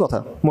 সেম কথা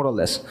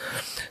মোরলেস।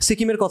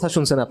 সিকিমের কথা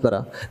শুনছেন আপনারা,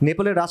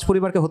 নেপালের রাজ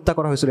পরিবারকে হত্যা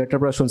করা হয়েছিল, এটার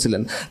পরে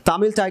শুনছিলেন।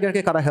 তামিল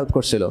টাইগারকে কারা হেল্প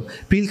করছিল,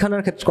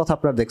 পিলখানার কথা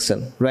আপনারা দেখছেন,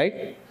 রাইট?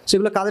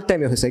 সেগুলো কাদের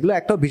টাইমে হয়েছে? এগুলো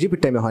একটাও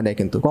বিজেপির টাইমে হয় নাই,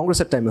 কিন্তু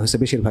কংগ্রেসের টাইমে হয়েছে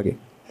বেশিরভাগই।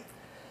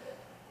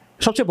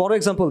 সবচেয়ে বড়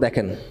এক্সাম্পল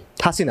দেখেন,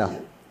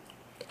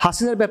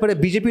 হাসিনার ব্যাপারে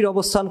বিজেপির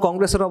অবস্থান,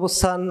 কংগ্রেসের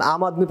অবস্থান,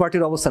 আম আদমি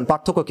পার্টির অবস্থান,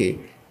 পার্থক্য কি?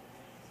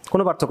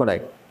 কোনো পার্থক্য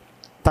নাই।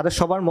 তাদের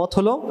সবার মত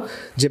হলো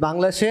যে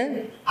বাংলাদেশে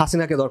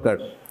হাসিনাকে দরকার,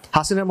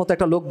 হাসিনার মতো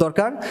একটা লোক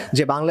দরকার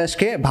যে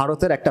বাংলাদেশকে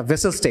ভারতের একটা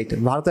ভেসেল স্টেট,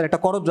 ভারতের একটা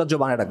করদ রাজ্য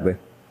বানায় রাখবে।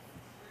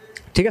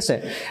 ঠিক আছে,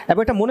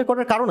 এবং এটা মনে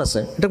করার কারণ আছে,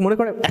 এটা মনে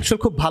করার অ্যাকচুয়াল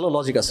খুব ভালো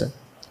লজিক আছে।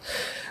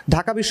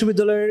 ঢাকা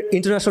বিশ্ববিদ্যালয়ের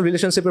ইন্টারন্যাশনাল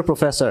রিলেশনশিপের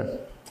প্রফেসর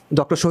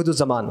ডক্টর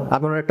শহীদুজ্জামান,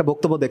 আমি ওনার একটা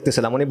বক্তব্য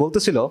দেখতেছিলাম, উনি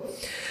বলতেছিল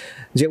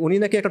যে উনি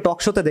নাকি একটা টক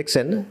শোতে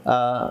দেখছেন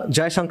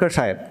জয়শঙ্কর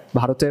সাহেব,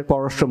 ভারতের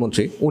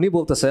পররাষ্ট্রমন্ত্রী, উনি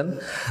বলতেছেন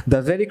the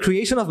very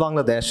creation of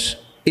Bangladesh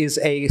is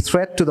a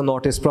threat to the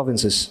north east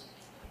provinces,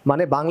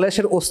 মানে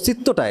বাংলাদেশের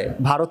অস্তিত্বটাই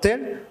ভারতের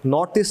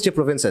নর্থ ইস্ট যে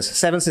প্রভিন্সেস,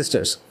 7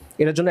 সিস্টার্স,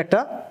 এটার জন্য একটা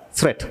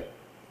থ্রেট।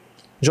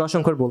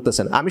 জয়শঙ্কর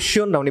বলতেছেন, আমি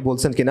শিওর না উনি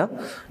বলছেন কিনা,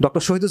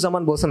 ডক্টর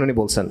শহীদুজ্জামান বলছেন উনি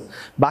বলছেন,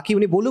 বাকি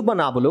উনি বলুক বা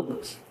না বলুক,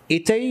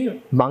 এটাই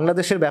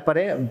বাংলাদেশের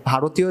ব্যাপারে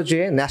ভারতীয় যে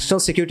ন্যাশনাল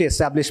সিকিউরিটি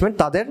এস্টাবলিশমেন্ট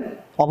তাদের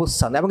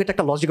অবস্থান, এবং এটা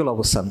একটা লজিক্যাল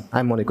অবস্থান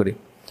আমি মনে করি।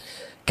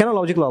 কেন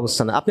লজিক্যাল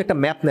অবস্থান? আপনি একটা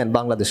ম্যাপ নেন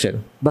বাংলাদেশের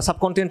বা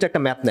সাবকন্টিনেন্টের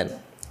একটা ম্যাপ নেন,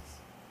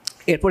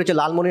 এরপরে যে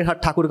লালমনিরহাট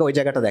ঠাকুরগাঁও ওই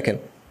জায়গাটা দেখেন,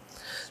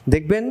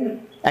 দেখবেন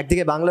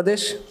একদিকে বাংলাদেশ,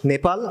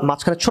 নেপাল,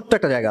 মাঝখানে ছোট্ট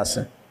একটা জায়গা আছে,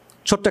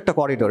 ছোট্ট একটা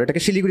করিডোর,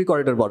 এটাকে শিলিগুড়ি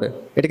করিডোর বলে,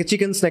 এটাকে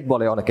চিকেন স্নেক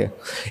বলে অনেকে।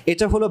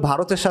 এটা হলো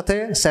ভারতের সাথে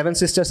 7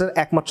 সিস্টার্সের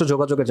একমাত্র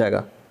যোগাযোগের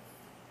জায়গা।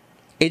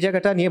 এই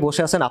জায়গাটা নিয়ে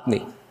বসে আছেন আপনি,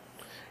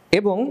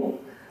 এবং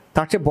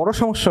তার চেয়ে বড়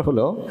সমস্যা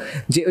হলো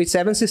যে ওই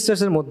 7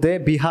 সিস্টার্সের মধ্যে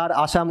বিহার,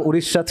 আসাম,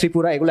 উড়িষ্যা,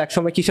 ত্রিপুরা, এগুলো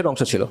একসময় কিসের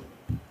অংশ ছিল?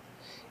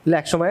 এগুলো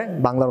একসময়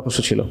বাংলার অংশ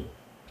ছিল।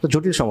 তো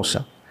জটিল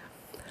সমস্যা।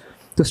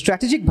 তো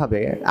স্ট্র্যাটেজিকভাবে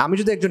আমি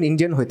যদি একজন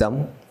ইন্ডিয়ান হইতাম,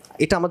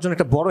 এটা আমার জন্য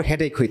একটা বড়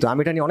হেডেক হইতো, আমি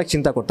এটা নিয়ে অনেক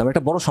চিন্তা করতাম,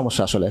 এটা বড়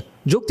সমস্যা, আসলে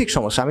যৌক্তিক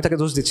সমস্যা, আমি তাকে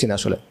দোষ দিচ্ছি না,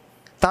 আসলে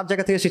তার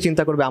জায়গা থেকে সে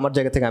চিন্তা করবে, আমার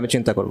জায়গা থেকে আমি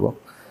চিন্তা করব।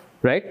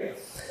 রাইট?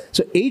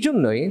 সো এই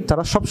জন্যই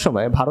তারা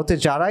সবসময়, ভারতে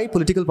যারাই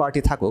পলিটিক্যাল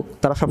পার্টি থাকুক,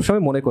 তারা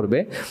সবসময় মনে করবে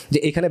যে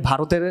এখানে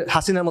ভারতের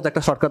হাসিনার মতো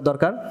একটা সরকার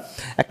দরকার,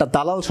 একটা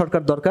দালাল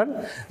সরকার দরকার,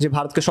 যে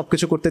ভারতকে সব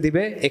কিছু করতে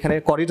দিবে, এখানে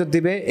করিডোর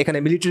দিবে, এখানে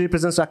মিলিটারি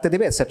প্রেজেন্স রাখতে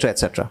দিবে, এটসেট্রা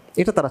এটসেট্রা।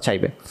 এটা তারা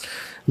চাইবে।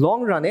 লং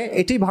রানে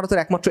এটাই ভারতের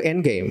একমাত্র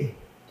এন্ড গেম।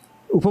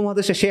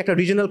 উপমহাদেশে সে একটা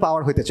রিজনাল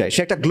পাওয়ার হতে চায়,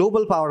 সে একটা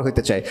গ্লোবাল পাওয়ার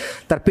হতে চায়।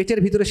 তার পেটের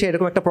ভিতরে সে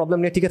এরকম একটা প্রবলেম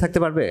নিয়ে টিকে থাকতে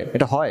পারবে?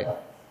 এটা হয়?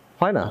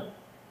 হয় না।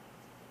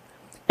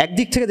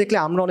 একদিক থেকে দেখলে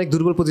আমরা অনেক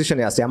দুর্বল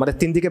পজিশনে আছি, আমাদের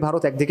 3 দিকে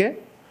ভারত, একদিকে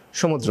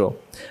সমুদ্র।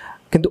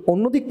 কিন্তু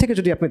অন্য দিক থেকে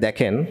যদি আপনি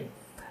দেখেন,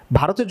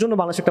 ভারতের জন্য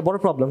বাংলাদেশ একটা বড়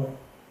প্রবলেম,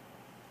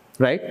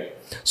 রাইট?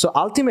 সো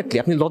আলটিমেটলি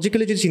আপনি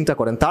লজিক্যালি যদি চিন্তা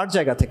করেন, তার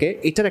জায়গা থেকে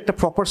এটার একটা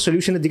প্রপার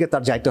সলিউশনের দিকে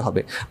তার যাইতে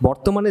হবে।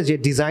 বর্তমানে যে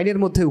ডিজাইনের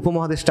মধ্যে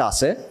উপমহাদেশটা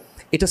আছে,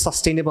 এটা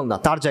সাস্টেইনেবল না।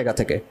 তার জায়গা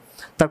থেকে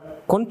তার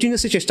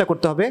কন্টিনিউসলি চেষ্টা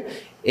করতে হবে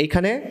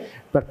এইখানে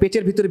তার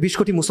পেটের ভিতরে 20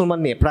 কোটি মুসলমান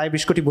নিয়ে, প্রায়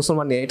 20 কোটি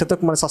মুসলমান নিয়ে, এটা তো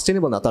মানে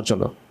সাস্টেইনেবল না তার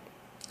জন্য,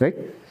 রাইট?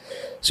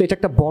 সো এটা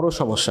একটা বড়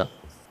সমস্যা।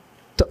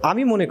 তো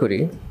আমি মনে করি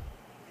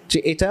যে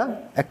এটা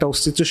একটা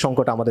অস্তিত্বের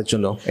সংকট আমাদের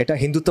জন্য। এটা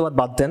হিন্দুত্ববাদ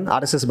বাদ দেন,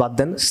 RSS বাদ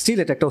দেন, স্টিল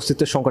এটা একটা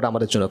অস্তিত্বের সংকট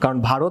আমাদের জন্য। কারণ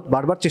ভারত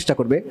বারবার চেষ্টা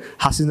করবে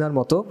হাসিনার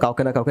মতো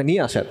কাউকে না কাউকে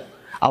নিয়ে আসার।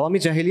 আওয়ামী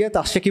জাহিলিয়াত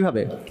আসছে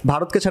কীভাবে?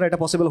 ভারতকে ছাড়া এটা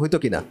পসিবল হইতো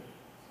কি না?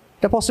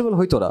 এটা পসিবল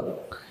হইতো না,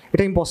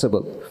 এটা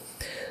ইম্পসিবল।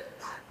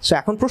 সো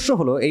এখন প্রশ্ন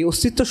হলো, এই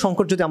অস্তিত্ব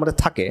সংকট যদি আমাদের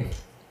থাকে,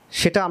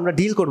 সেটা আমরা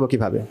ডিল করবো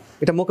কীভাবে?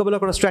 এটা মোকাবেলা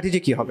করার স্ট্র্যাটেজি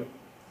কী হবে?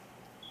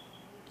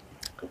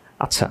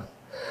 আচ্ছা,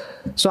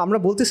 সো আমরা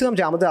বলতেছিলাম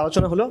যে আমাদের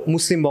আলোচনা হলো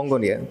মুসলিমবঙ্গ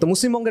নিয়ে। তো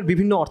মুসলিমবঙ্গের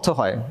বিভিন্ন অর্থ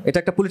হয়, এটা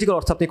একটা পলিটিক্যাল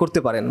অর্থ আপনি করতে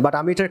পারেন, বাট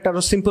আমি এটা একটা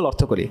আরও সিম্পল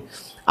অর্থ করি।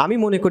 আমি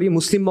মনে করি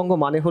মুসলিমবঙ্গ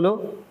মানে হলো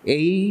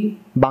এই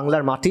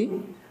বাংলার মাটি,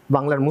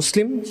 বাংলার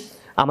মুসলিম,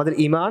 আমাদের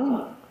ইমান,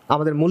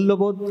 আমাদের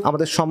মূল্যবোধ,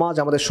 আমাদের সমাজ,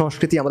 আমাদের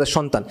সংস্কৃতি, আমাদের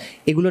সন্তান,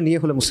 এগুলো নিয়ে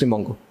হলো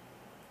মুসলিমবঙ্গ।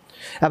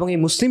 এবং এই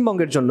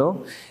মুসলিমবঙ্গের জন্য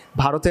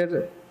ভারতের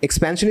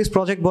এক্সপ্যানশনিস্ট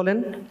প্রজেক্ট বলেন,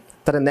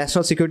 তারা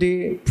ন্যাশনাল সিকিউরিটি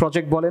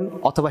প্রজেক্ট বলেন,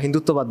 অথবা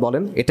হিন্দুত্ববাদ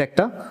বলেন, এটা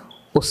একটা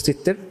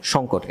অস্তিত্বের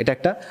সংকট। এটা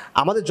একটা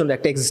আমাদের জন্য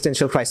একটা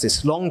এক্সিস্টেন্সিয়াল ক্রাইসিস,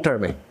 লং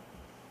টার্মে,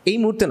 এই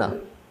মুহূর্তে না,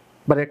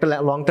 বাট একটা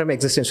লং টার্মে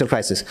এক্সিস্টেন্সিয়াল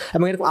ক্রাইসিস।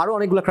 এবং এরকম আরও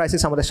অনেকগুলো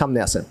ক্রাইসিস আমাদের সামনে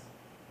আছে,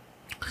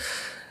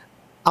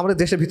 আমাদের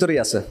দেশের ভিতরেই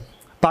আছে।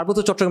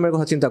 পার্বত্য চট্টগ্রামের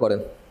কথা চিন্তা করেন,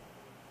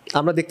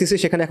 আমরা দেখতেছি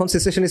সেখানে এখন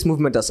সেসেশনিস্ট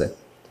মুভমেন্ট আছে,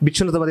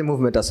 বিচ্ছিন্নতাবাদী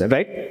মুভমেন্ট আছে,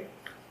 রাইট?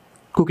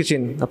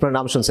 কুকিচিন আপনার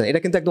নাম শুনছেন, এটা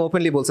কিন্তু একদম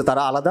ওপেনলি বলছে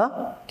তারা আলাদা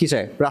কী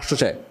চায়, রাষ্ট্র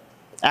চায়।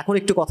 এখন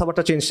একটু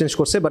কথাবার্তা চেঞ্জ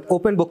করছে, বাট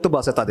ওপেন বক্তব্য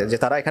আছে তাদের যে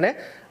তারা এখানে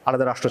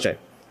আলাদা রাষ্ট্র চায়।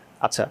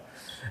 আচ্ছা,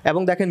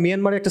 এবং দেখেন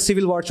মিয়ানমারে একটা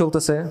সিভিল ওয়ার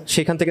চলতেছে,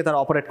 সেখান থেকে তারা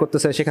অপারেট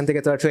করতেছে, সেখান থেকে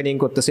তারা ট্রেনিং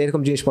করতেছে,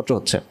 এরকম জিনিসপত্র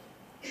হচ্ছে।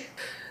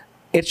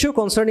 এর চেয়েও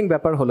কনসার্নিং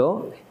ব্যাপার হলো,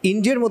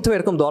 ইন্ডিয়ার মধ্যেও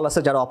এরকম দল আছে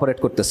যারা অপারেট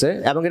করতেছে,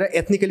 এবং এটা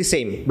এথনিক্যালি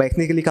সেম বা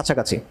এথনিক্যালি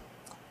কাছাকাছি।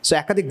 সো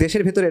একাধিক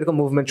দেশের ভিতরে এরকম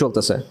মুভমেন্ট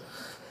চলতেছে,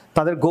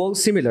 তাদের গোল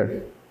সিমিলার।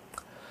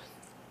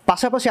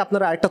 পাশাপাশি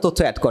আপনারা আরেকটা তথ্য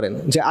অ্যাড করেন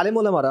যে আলেম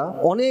ওলামারা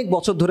অনেক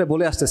বছর ধরে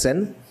বলে আসতেছেন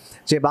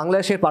যে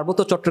বাংলাদেশের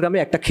পার্বত্য চট্টগ্রামে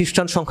একটা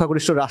খ্রিস্টান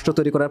সংখ্যাগরিষ্ঠ রাষ্ট্র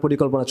তৈরি করার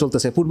পরিকল্পনা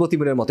চলতেছে পূর্ব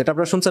তিমুরের মতো। এটা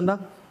আপনারা শুনছেন না?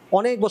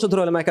 অনেক বছর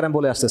ধরে ওলামায়ে কেরাম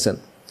বলে আসতেছেন।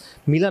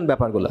 মিলান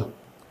ব্যাপারগুলো,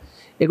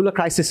 এগুলো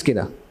ক্রাইসিস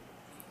কিনা?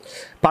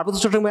 পার্বত্য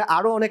চট্টগ্রামে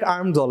আরও অনেক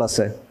আর্ম দল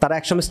আছে, তারা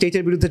একসময়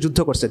স্টেটের বিরুদ্ধে যুদ্ধ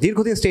করছে,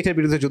 দীর্ঘদিন স্টেটের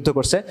বিরুদ্ধে যুদ্ধ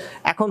করছে,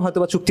 এখন হয়তো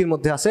বা চুক্তির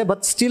মধ্যে আছে, বাট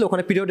স্টিল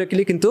ওখানে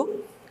পিরিয়ডিক্যালি কিন্তু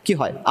কী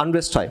হয়,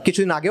 আনরেস্ট হয়।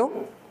 কিছুদিন আগেও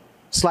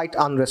স্লাইট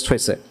আনরেস্ট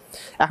হয়েছে।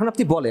 এখন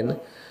আপনি বলেন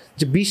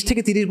যে 20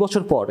 থেকে 30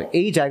 বছর পর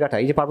এই জায়গাটা,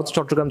 এই যে পার্বত্য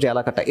চট্টগ্রাম যে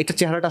এলাকাটা, এটার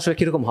চেহারাটা আসলে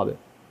কীরকম হবে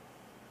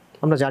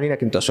আমরা জানি না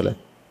কিন্তু আসলে,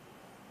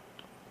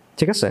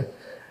 ঠিক আছে?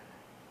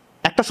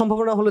 একটা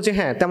সম্ভাবনা হলো যে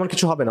হ্যাঁ, তেমন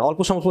কিছু হবে না, অল্প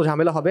স্বল্প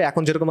ঝামেলা হবে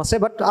এখন যেরকম আছে,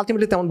 বাট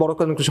আলটিমেটলি তেমন বড়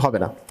কোনো কিছু হবে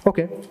না।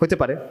 ওকে, হতে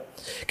পারে,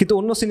 কিন্তু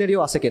অন্য সিনারিও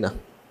আছে কিনা?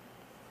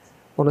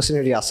 অন্য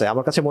সিনারি আছে,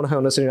 আমার কাছে মনে হয়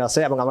অন্য সিনারি আছে,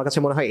 এবং আমার কাছে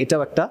মনে হয়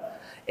এটাও একটা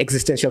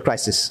এক্সিস্টেন্সিয়াল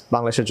ক্রাইসিস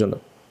বাংলাদেশের জন্য।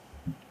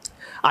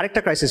 আরেকটা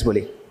ক্রাইসিস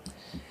বলি,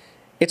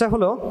 এটা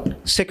হলো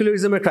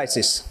সেকুলারিজমের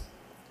ক্রাইসিস,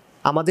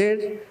 আমাদের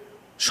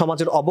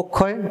সমাজের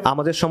অবক্ষয়,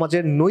 আমাদের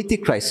সমাজের নৈতিক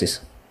ক্রাইসিস।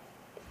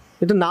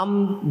 এটা নাম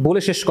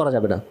বলে শেষ করা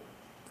যাবে না।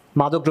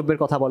 মাদকদ্রব্যের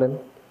কথা বলেন,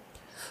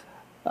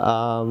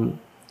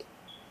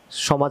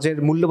 সমাজের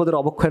মূল্যবোধের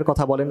অবক্ষয়ের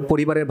কথা বলেন,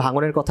 পরিবারের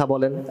ভাঙনের কথা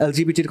বলেন,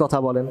 এলজিবিটির কথা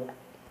বলেন,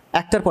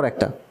 একটার পর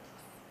একটা,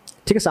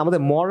 ঠিক আছে?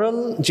 আমাদের মরাল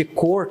যে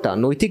কোরটা,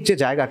 নৈতিক যে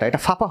জায়গাটা, এটা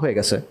ফাঁপা হয়ে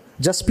গেছে।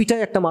 জাস্ট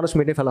পিটায় একটা মানুষ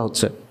মেরে ফেলা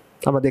হচ্ছে,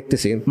 আমরা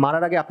দেখতেছি।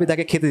 মারার আগে আপনি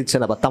তাকে খেতে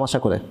দিচ্ছেন আবার তামাশা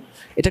করে।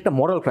 এটা একটা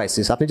মরাল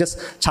ক্রাইসিস। আপনি জাস্ট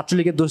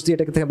ছাত্রলীগের দোষ দিয়ে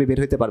এটাকে থেকে বের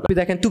হইতে পারবেন। আপনি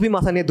দেখেন টুপি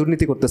মাথা নিয়ে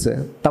দুর্নীতি করতেছে,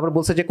 তারপর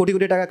বলছে যে কোটি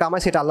কোটি টাকা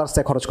কামায়, সেটা আল্লাহর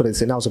রাস্তায় খরচ করে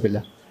দিচ্ছে,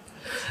 নাউজুবিল্লাহ।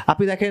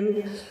 আপনি দেখেন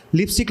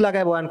লিপস্টিক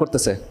লাগায় বয়ান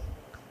করতেছে,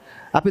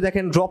 আপনি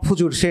দেখেন ড্রপ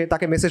হুজুর, সে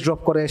তাকে মেসেজ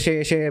ড্রপ করে,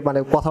 সে মানে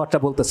কথাবার্তা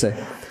বলতেছে।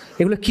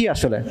 এগুলো কি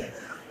আসলে?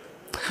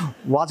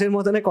 ওয়াজের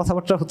ময়দানে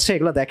কথাবার্তা হচ্ছে,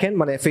 এগুলো দেখেন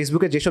মানে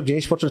ফেসবুকে যেসব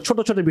জিনিসপত্র, ছোট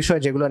ছোট বিষয়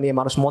যেগুলো নিয়ে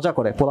মানুষ মজা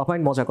করে,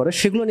 পোলাপাইন মজা করে,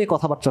 সেগুলো নিয়ে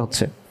কথাবার্তা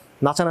হচ্ছে,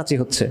 নাচানাচি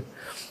হচ্ছে।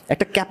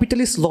 একটা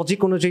ক্যাপিটালিস্ট লজিক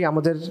অনুযায়ী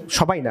আমাদের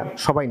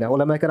সবাই না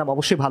ওলামায়ে কেরাম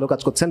অবশ্যই ভালো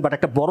কাজ করছেন, বাট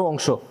একটা বড়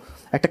অংশ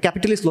একটা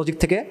ক্যাপিটালিস্ট লজিক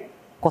থেকে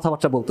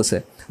কথাবার্তা বলতেছে।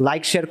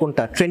 লাইক শেয়ার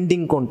কোনটা, ট্রেন্ডিং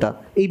কোনটা,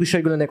 এই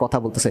বিষয়গুলো নিয়ে কথা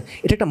বলতেছে।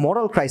 এটা একটা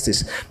মরাল ক্রাইসিস।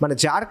 মানে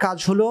যার কাজ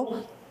হলো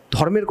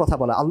ধর্মের কথা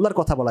বলা, আল্লাহর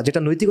কথা বলা, যেটা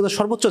নৈতিকতার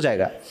সর্বোচ্চ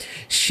জায়গা,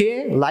 সে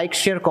like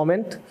share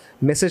comment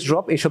message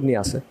drop এইসব নিয়ে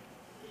আসে।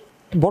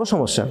 বড়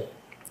সমস্যা।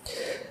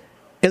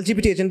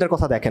 এলজিবিটি এজেন্ডার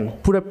কথা দেখেন,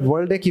 পুরো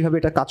ওয়ার্ল্ডে কীভাবে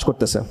এটা কাজ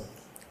করতেছে।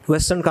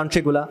 ওয়েস্টার্ন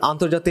কান্ট্রিগুলা,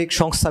 আন্তর্জাতিক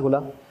সংস্থাগুলা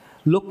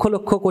লক্ষ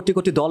লক্ষ কোটি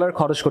কোটি ডলার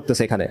খরচ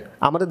করতেছে এখানে।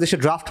 আমাদের দেশে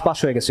ড্রাফট পাস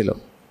হয়ে গেছিলো,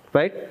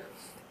 রাইট?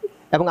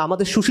 এবং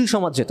আমাদের সুশীল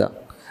সমাজ যেটা,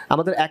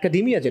 আমাদের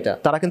একাডেমিয়া যেটা,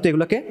 তারা কিন্তু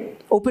এগুলোকে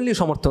ওপেনলি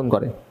সমর্থন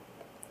করে।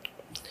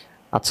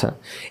 আচ্ছা,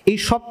 এই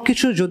সব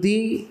কিছু যদি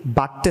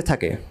বাড়তে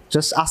থাকে,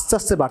 জাস্ট আস্তে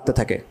আস্তে বাড়তে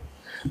থাকে,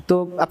 তো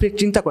আপনি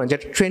চিন্তা করেন যে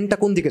ট্রেন্ডটা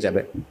কোন দিকে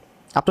যাবে,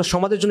 আপনার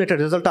সমাজের জন্য এটা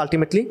রেজাল্ট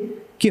আলটিমেটলি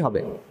কী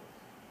হবে।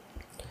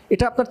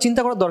 এটা আপনার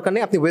চিন্তা করার দরকার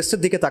নেই, আপনি ওয়েস্টের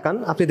দিকে তাকান,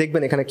 আপনি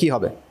দেখবেন এখানে কী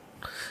হবে।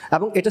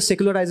 এবং এটা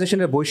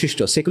সেকুলারাইজেশনের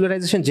বৈশিষ্ট্য।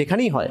 সেকুলারাইজেশন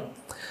যেখানেই হয়,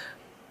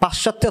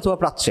 পাশ্চাত্যে অথবা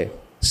প্রাচ্যে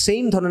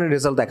সেম ধরনের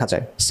রেজাল্ট দেখা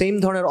যায়, সেম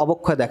ধরনের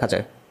অবক্ষয় দেখা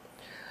যায়।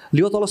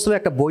 লিও তলস্তয়ের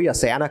একটা বই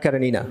আছে অ্যানা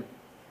কারেনিনা।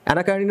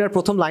 অ্যানা কারেনিনার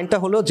প্রথম লাইনটা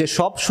হলো যে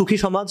সব সুখী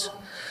সমাজ,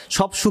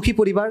 সব সুখী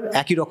পরিবার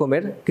একই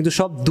রকমের, কিন্তু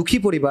সব দুঃখী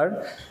পরিবার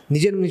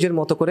নিজের নিজের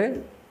মতো করে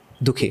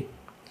দুঃখী।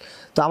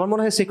 তো আমার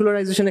মনে হয়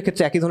সেকুলারাইজেশনের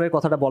ক্ষেত্রে একই ধরনের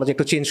কথাটা বলা যায়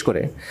একটু চেঞ্জ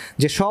করে,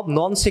 যে সব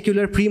নন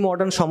সেকুলার প্রি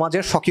মডার্ন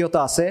সমাজের স্বকীয়তা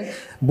আছে,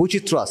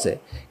 বৈচিত্র্য আছে,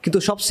 কিন্তু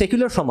সব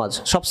সেকুলার সমাজ,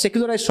 সব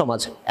সেকুলারাইজ সমাজ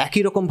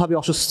একই রকমভাবে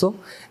অসুস্থ,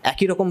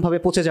 একই রকমভাবে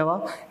পচে যাওয়া,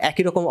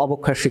 একই রকম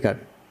অবক্ষয়ের শিকার।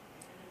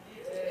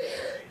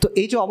 তো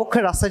এই যে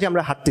অবক্ষয়ের রাস্তায় যে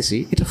আমরা হাঁটতেছি,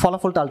 এটার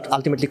ফলাফলটা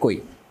আলটিমেটলি কই?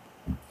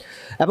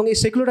 এবং এই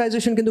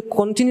সেকুলারাইজেশন কিন্তু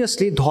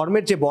কন্টিনিউয়াসলি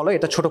ধর্মের যে বলয়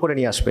এটা ছোট করে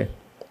নিয়ে আসবে।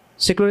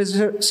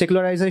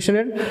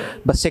 সেকুলারাইজেশনের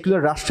বা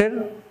সেকুলার রাষ্ট্রের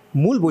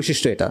মূল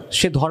বৈশিষ্ট্য এটা,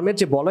 সে ধর্মের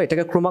যে বলয়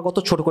এটাকে ক্রমাগত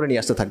ছোট করে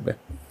নিয়ে আসতে থাকবে।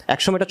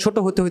 একসময় এটা ছোট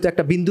হতে হতে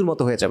একটা বিন্দুর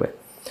মতো হয়ে যাবে।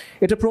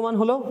 এটা প্রমাণ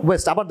হলো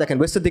ওয়েস্ট। আবার দেখেন,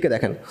 ওয়েস্টের দিকে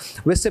দেখেন,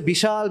 ওয়েস্টে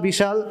বিশাল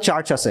বিশাল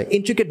চার্চ আছে,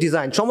 ইন্ট্রিকেট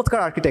ডিজাইন,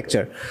 চমৎকার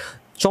আর্কিটেকচার,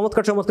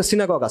 চমৎকার চমৎকার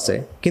সিনাগগ আছে,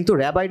 কিন্তু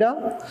র্যাবাইরা,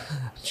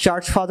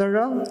 চার্চ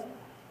ফাদাররা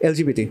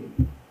এলজিবিটি,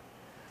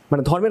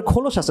 মানে ধর্মের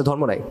খোলস আছে,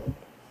 ধর্ম নাই।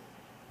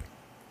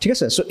 ঠিক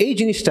আছে? সো এই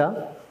জিনিসটা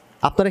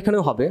আপনার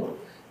এখানেও হবে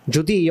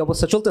যদি এই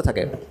অবস্থা চলতে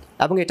থাকে,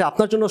 এবং এটা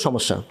আপনার জন্য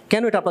সমস্যা।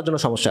 কেন এটা আপনার জন্য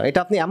সমস্যা? এটা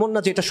আপনি এমন না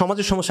যে এটা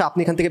সমাজের সমস্যা, আপনি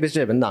এখান থেকে বেঁচে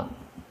যাবেন, না।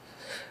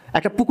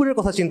 একটা পুকুরের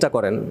কথা চিন্তা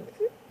করেন,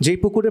 যেই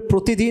পুকুরে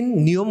প্রতিদিন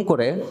নিয়ম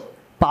করে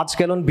 5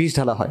 গ্যালন বিষ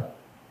ঢালা হয়।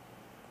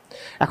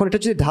 এখন এটা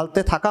যদি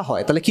ঢালতে থাকা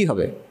হয় তাহলে কি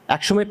হবে?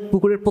 একসময়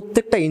পুকুরের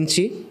প্রত্যেকটা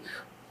ইঞ্চি,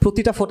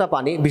 প্রতিটা ফোঁটা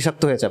পানি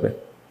বিষাক্ত হয়ে যাবে।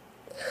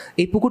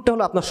 এই পুকুরটা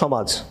হলো আপনার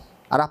সমাজ,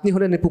 আর আপনি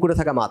হলেন এই পুকুরে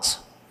থাকা মাছ।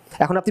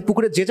 এখন আপনি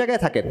পুকুরের যে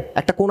জায়গায় থাকেন,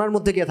 একটা কোণার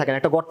মধ্যে গিয়ে থাকেন,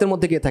 একটা গর্তের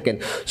মধ্যে গিয়ে থাকেন,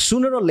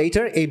 সুনার অর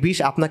লেটার এই বিষ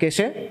আপনাকে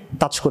এসে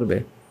টাচ করবে,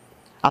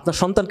 আপনার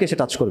সন্তানকে এসে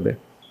টাচ করবে।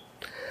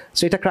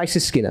 সো এটা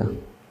ক্রাইসিস কিনা?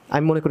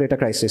 আমি মনে করি এটা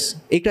ক্রাইসিস।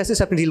 এই ক্রাইসিস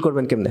আপনি ডিল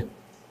করবেন কেমনে?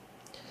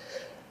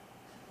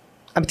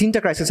 আমি 3টা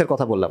ক্রাইসিসের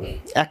কথা বললাম।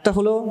 একটা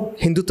হলো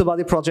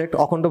হিন্দুত্ববাদী প্রজেক্ট,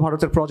 অখণ্ড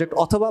ভারতের প্রজেক্ট,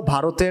 অথবা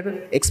ভারতের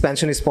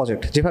এক্সপ্যানশনিস্ট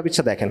প্রজেক্ট, যেভাবে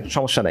ইচ্ছা দেখেন,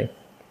 সমস্যা নাই।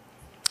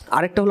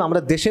 আরেকটা হলো আমরা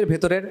দেশের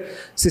ভেতরের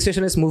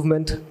সিসেশনিস্ট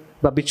মুভমেন্ট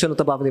বা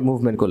বিচ্ছিন্নতাবাদী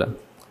মুভমেন্টগুলো।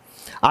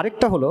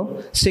 আরেকটা হলো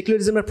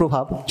সেকুলারিজমের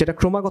প্রভাব, যেটা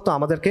ক্রমাগত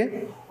আমাদেরকে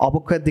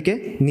অবক্ষয়ের দিকে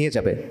নিয়ে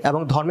যাবে এবং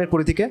ধর্মের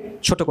পরিধিকে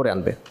ছোট করে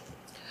আনবে।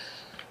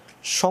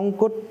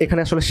 সংকট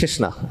এখানে আসলে শেষ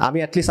না। আমি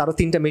অ্যাটলিস্ট আরও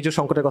 3টা মেজর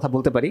সংকটের কথা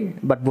বলতে পারি,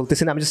 বাট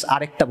বলতেছি না, আমি জাস্ট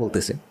আরেকটা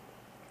বলতেছি।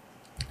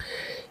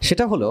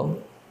 সেটা হলো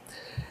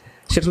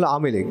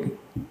আওয়ামী লীগ।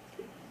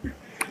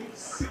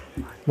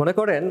 মনে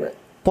করেন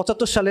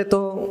 75 সালে তো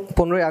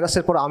 15ই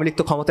আগস্টের পর আওয়ামী লীগ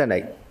তো ক্ষমতায়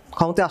নাই।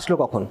 ক্ষমতায় আসলো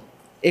কখন?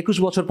 21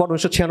 বছর পর,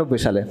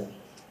 1996 সালে।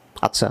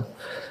 আচ্ছা,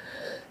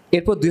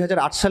 এরপর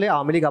 2008 সালে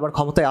আওয়ামী লীগ আবার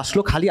ক্ষমতায়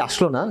আসলো। খালি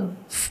আসলো না,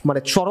 মানে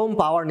চরম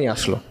পাওয়ার নিয়ে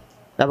আসলো,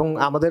 এবং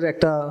আমাদের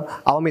একটা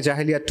আওয়ামী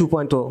জাহেলিয়া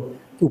 2.0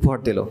 উপহার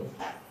দিল।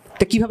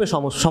 এটা কীভাবে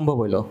সম্ভব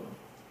হইল?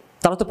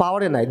 তারা তো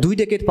পাওয়ারে নাই, 2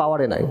 ডেকেড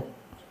পাওয়ারে নাই।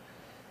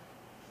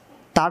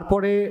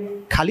 তারপরে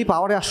খালি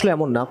পাওয়ারে আসলো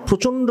এমন না,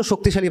 প্রচণ্ড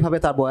শক্তিশালীভাবে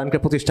তার বয়ানকে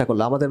প্রতিষ্ঠা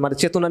করলো, আমাদের মানে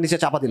চেতনা নিচে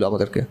চাপা দিল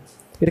আমাদেরকে।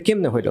 এটা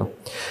কেমনে হইল?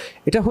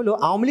 এটা হলো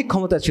আওয়ামী লীগ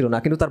ক্ষমতায় ছিল না,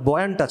 কিন্তু তার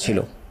বয়ানটা ছিল,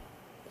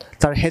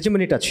 তার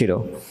হেজেমনিটা ছিল,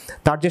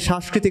 তার যে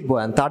সাংস্কৃতিক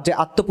বয়ান, তার যে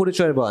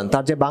আত্মপরিচয়ের বয়ান,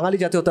 তার যে বাঙালি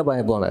জাতীয়তা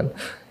বয়ান,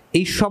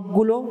 এই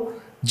সবগুলো,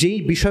 যেই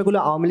বিষয়গুলো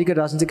আওয়ামী লীগের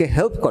রাজনীতিকে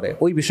হেল্প করে,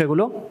 ওই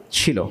বিষয়গুলো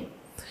ছিল।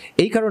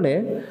 এই কারণে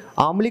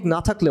আওয়ামী লীগ না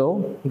থাকলেও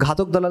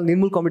ঘাতক দালাল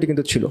নির্মূল কমিটি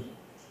কিন্তু ছিল,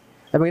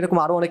 এবং এরকম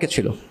আরও অনেকে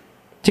ছিল।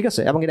 ঠিক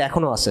আছে? এবং এটা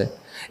এখনও আছে।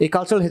 এই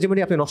কালচারাল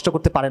হেজেমনি আপনি নষ্ট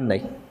করতে পারেন নাই,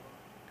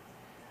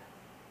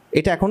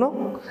 এটা এখনও,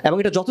 এবং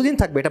এটা যতদিন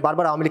থাকবে এটা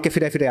বারবার আওয়ামী লীগকে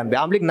ফিরে আনবে।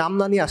 আওয়ামী লীগ নাম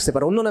না নিয়ে আসতে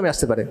পারে, অন্য নামে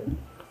আসতে পারে,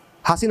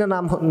 হাসিনা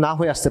নাম না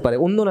হয়ে আসতে পারে,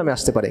 অন্য নামে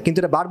আসতে পারে, কিন্তু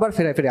এটা বারবার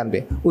ফিরে আনবে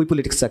ওই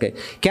পলিটিক্সটাকে।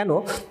 কেন?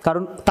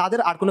 কারণ তাদের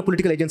আর কোনো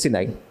পলিটিক্যাল এজেন্সি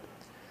নাই।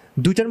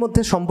 দুইটার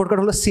মধ্যে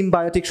সম্পর্কটা হলো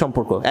সিম্বায়োটিক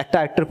সম্পর্ক, একটা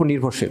একটার উপর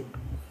নির্ভরশীল।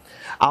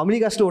 আওয়ামী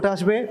লীগ আসলে ওটা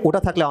আসবে, ওটা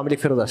থাকলে আওয়ামী লীগ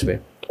ফেরত আসবে,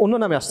 অন্য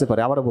নামে আসতে পারে,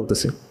 আবারও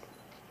বলতেছি।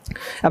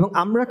 এবং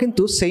আমরা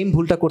কিন্তু সেম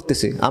ভুলটা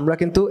করতেছি। আমরা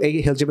কিন্তু এই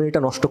হেজেমনিটা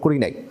নষ্ট করি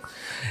নাই।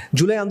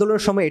 জুলাই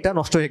আন্দোলনের সময় এটা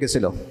নষ্ট হয়ে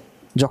গেছিল,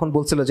 যখন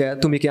বলছিল যে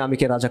তুমি কে আমি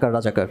কে, রাজাকার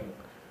রাজাকার,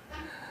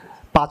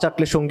 পা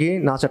চাটলে সঙ্গী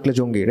না চাটলে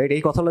জঙ্গি, রাইট?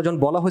 এই কথাগুলো যখন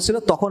বলা হয়েছিল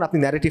তখন আপনি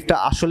ন্যারেটিভটা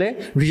আসলে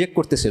রিজেক্ট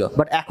করতেছিল।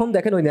 বাট এখন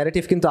দেখেন ওই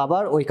ন্যারেটিভ কিন্তু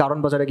আবার ওই কারণ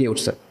বাজারে গিয়ে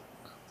উঠছে।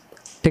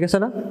 ঠিক আছে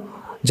না?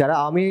 যারা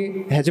আমি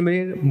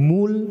হেজেমনির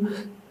মূল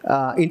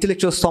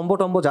ইন্টেলেকচুয়াল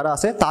স্তম্ভটম্ব যারা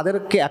আছে,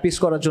 তাদেরকে অ্যাপিস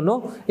করার জন্য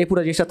এই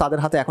পুরো জিনিসটা তাদের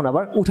হাতে এখন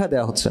আবার উঠা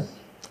দেওয়া হচ্ছে।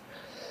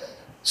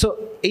 সো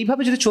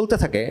এইভাবে যদি চলতে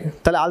থাকে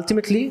তাহলে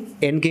আলটিমেটলি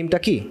এন্ড গেমটা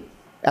কি?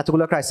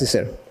 এতগুলো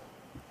ক্রাইসিসের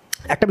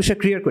একটা বিষয়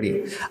ক্লিয়ার করি,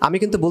 আমি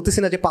কিন্তু বলতেছি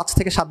না যে 5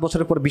 থেকে 7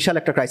 বছরের পর বিশাল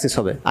একটা ক্রাইসিস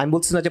হবে। আমি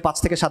বলছি না যে 5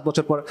 থেকে 7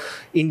 বছর পর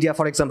ইন্ডিয়া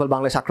ফর এক্সাম্পল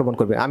বাংলাদেশ আক্রমণ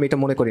করবে, আমি এটা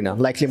মনে করি না,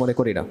 লাইকলি মনে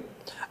করি না।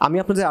 আমি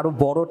আপনাদের আরও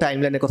বড় টাইম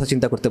লাইনের কথা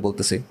চিন্তা করতে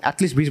বলতেছি,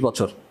 অ্যাটলিস্ট 20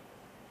 বছর,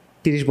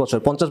 30 বছর,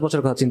 50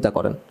 বছরের কথা চিন্তা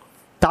করেন,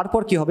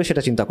 তারপর কি হবে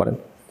সেটা চিন্তা করেন।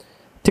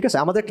 ঠিক আছে,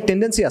 আমাদের একটা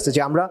টেন্ডেন্সি আছে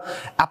যে আমরা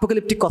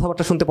অ্যাপোক্যালিপটিক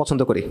কথাবার্তা শুনতে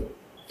পছন্দ করি।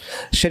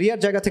 শরিয়ার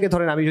জায়গা থেকে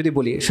ধরেন আমি যদি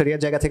বলি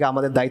শরিয়ার জায়গা থেকে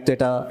আমাদের দায়িত্ব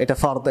এটা, এটা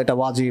ফরদ, এটা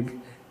ওয়াজিব,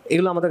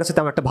 এগুলো আমাদের কাছে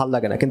তেমন একটা ভালো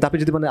লাগে না। কিন্তু আপনি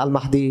যদি বলেন আল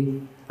মাহদি,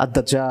 আদ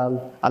দাজ্জাল,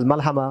 আল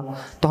মালহামা,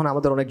 তখন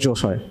আমাদের অনেক জোশ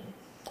হয়,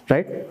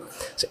 রাইট?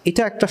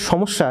 এটা একটা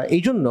সমস্যা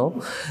এই জন্য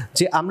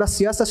যে আমরা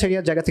সিয়াসা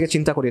শরিয়ার জায়গা থেকে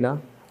চিন্তা করি না,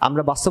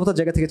 আমরা বাস্তবতার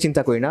জায়গা থেকে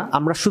চিন্তা করি না,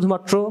 আমরা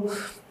শুধুমাত্র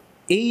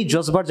এই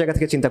জজবার জায়গা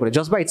থেকে চিন্তা করি।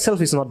 জজবা ইটসেলফ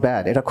ইজ নট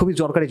ব্যাড, এটা খুবই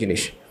দরকারি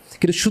জিনিস,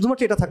 কিন্তু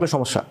শুধুমাত্র এটা থাকলে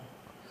সমস্যা।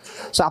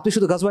 সো আপনি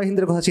শুধু গাজওয়ায়ে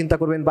হিন্দের কথা চিন্তা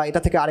করবেন বা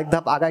এটা থেকে আরেক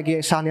ধাপ আগায় গিয়ে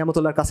শাহ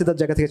নিয়ামতুল্লাহর কাসিদার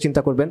জায়গা থেকে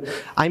চিন্তা করবেন,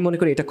 আমি মনে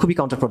করি এটা খুবই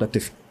কাউন্টার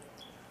প্রোডাক্টিভ।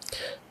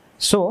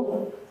 সো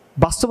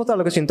বাস্তবতার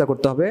আলোকে চিন্তা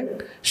করতে হবে,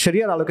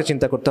 শরিয়ার আলোকে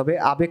চিন্তা করতে হবে,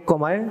 আবেগ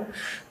কমায়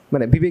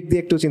মানে বিবেক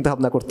দিয়ে একটু চিন্তা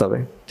ভাবনা করতে হবে,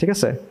 ঠিক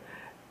আছে?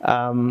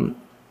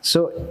 সো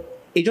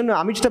এই জন্য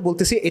আমি যেটা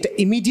বলতেছি এটা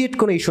ইমিডিয়েট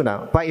কোনো ইস্যু না,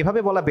 বা এভাবে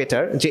বলা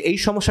বেটার যে এই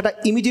সমস্যাটা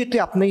ইমিডিয়েটলি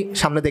আপনি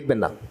সামনে দেখবেন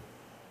না,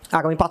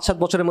 আগামী 5-7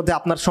 বছরের মধ্যে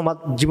আপনার সমাজ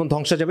জীবন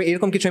ধ্বংস হয়ে যাবে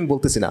এরকম কিছু আমি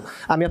বলতেছি না,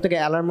 আমি আপনাকে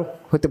অ্যালার্ম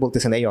হতে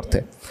বলতেছি না এই অর্থে।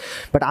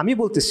 বাট আমি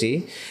বলতেছি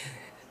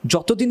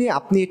যতদিনই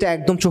আপনি এটা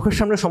একদম চোখের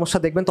সামনে সমস্যা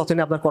দেখবেন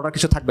ততদিনই আপনার করার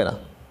কিছু থাকবে না।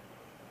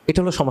 এটা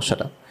হলো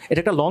সমস্যাটা, এটা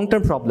একটা লং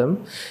টার্ম প্রবলেম।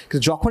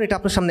 কিন্তু যখন এটা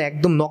আপনার সামনে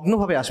একদম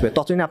নগ্নভাবে আসবে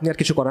ততদিন আপনি আর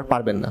কিছু করার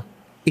পারবেন না,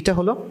 এটা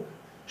হলো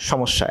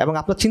সমস্যা। এবং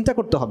আপনার চিন্তা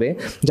করতে হবে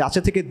যে আজ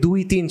থেকে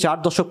 2-3-4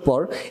 দশক পর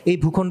এই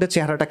ভূখণ্ডের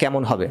চেহারাটা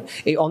কেমন হবে,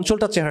 এই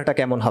অঞ্চলটার চেহারাটা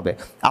কেমন হবে,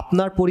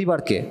 আপনার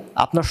পরিবারকে,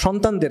 আপনার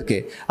সন্তানদেরকে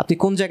আপনি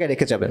কোন জায়গায়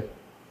রেখে যাবেন,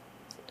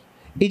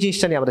 এই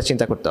জিনিসটা নিয়ে আমাদের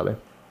চিন্তা করতে হবে।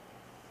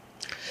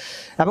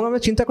 এবং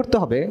আমরা চিন্তা করতে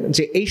হবে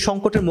যে এই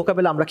সংকটের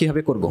মোকাবেলা আমরা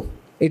কীভাবে করব।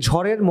 এই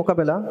ঝড়ের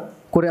মোকাবেলা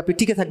করে আপনি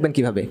টিকে থাকবেন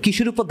কীভাবে,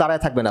 কিসের উপর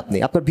দাঁড়ায় থাকবেন আপনি,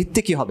 আপনার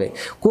ভিত্তি কী হবে,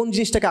 কোন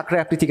জিনিসটাকে আঁকড়ে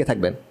আপনি টিকে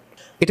থাকবেন,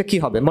 এটা কি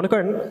হবে। মনে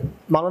করেন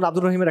মাওলানা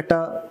আব্দুর রহিমের একটা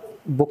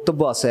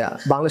বক্তব্য আছে,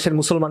 বাংলাদেশের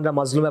মুসলমানরা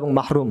মাজলুম এবং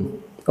মাহরুম।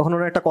 তখন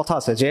ওনার একটা কথা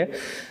আছে যে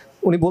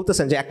উনি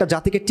বলতেছেন যে একটা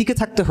জাতিকে টিকে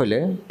থাকতে হলে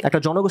একটা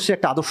জনগোষ্ঠীর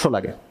একটা আদর্শ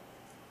লাগে,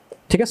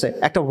 ঠিক আছে,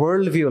 একটা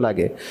ওয়ার্ল্ড ভিউ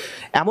লাগে,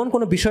 এমন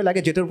কোনো বিষয়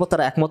লাগে যেটার উপর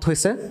তারা একমত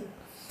হয়েছে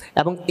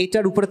এবং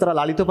এটার উপরে তারা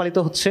লালিত পালিত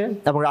হচ্ছে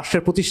এবং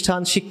রাষ্ট্রের প্রতিষ্ঠান,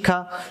 শিক্ষা,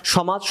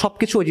 সমাজ সব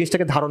কিছু ওই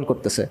জিনিসটাকে ধারণ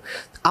করতেছে।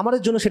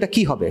 আমাদের জন্য সেটা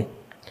কি হবে,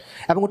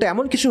 এবং ওটা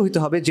এমন কিছু হইতে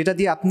হবে যেটা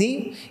দিয়ে আপনি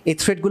এই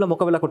থ্রেটগুলো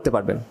মোকাবেলা করতে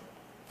পারবেন,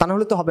 তা না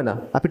হলে তো হবে না,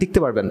 আপনি টিকতে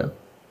পারবেন না।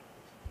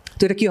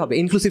 তো এটা কী হবে?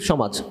 ইনক্লুসিভ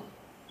সমাজ,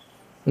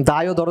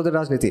 দায় ও দরদের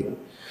রাজনীতি,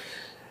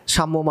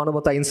 সাম্য,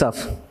 মানবতা, ইনসাফ,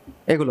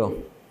 এগুলো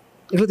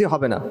দিয়ে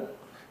হবে না।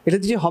 এটা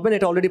দিয়ে হবে না,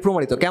 এটা অলরেডি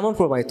প্রমাণিত। কেমন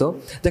প্রমাণিত?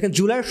 দেখেন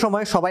জুলাইয়ের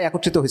সময় সবাই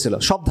একত্রিত হয়েছিল,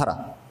 সব ধারা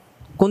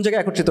কোন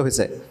জায়গায় একত্রিত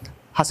হয়েছে?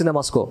 হাসিনা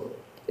মস্কো,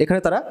 এখানে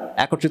তারা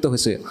একত্রিত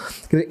হয়েছে।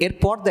 কিন্তু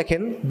এরপর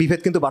দেখেন বিভেদ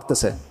কিন্তু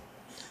বাড়তেছে।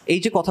 এই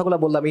যে কথাগুলো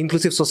বললাম,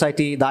 ইনক্লুসিভ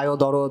সোসাইটি, দায় ও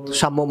দরদ,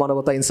 সাম্য,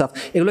 মানবতা, ইনসাফ,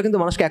 এগুলো কিন্তু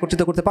মানুষকে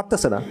একত্রিত করতে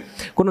পারতেছে না।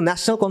 কোনো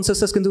ন্যাশনাল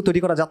কনসেনসাস কিন্তু তৈরি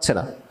করা যাচ্ছে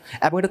না,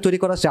 এবং এটা তৈরি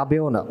করা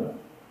যাবেও না।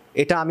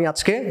 এটা আমি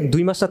আজকে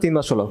 2 মাস না 3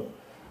 মাস হলো,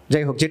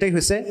 যাই হোক যেটাই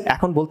হয়েছে,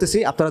 এখন বলতেছি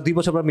আপনারা 2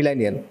 বছর পর মিলাই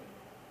নিয়েন।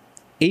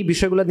 এই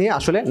বিষয়গুলো নিয়ে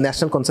আসলে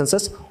ন্যাশনাল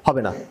কনসেনসাস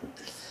হবে না।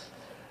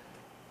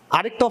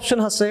 আরেকটা অপশন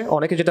আছে,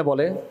 অনেকে যেটা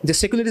বলে যে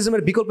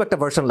সেকুলারিজমের বিকল্প একটা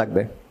ভার্সন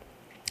লাগবে।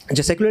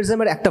 যে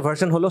সেকুলারিজমের একটা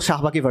ভার্সন হলো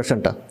শাহবাগী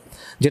ভার্সনটা,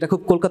 যেটা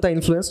খুব কলকাতা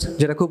ইনফ্লুয়েন্সড,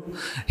 যেটা খুব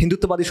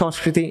হিন্দুত্ববাদী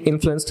সংস্কৃতি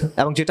ইনফ্লুয়েন্সড,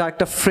 এবং যেটা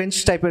একটা ফ্রেঞ্চ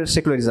টাইপের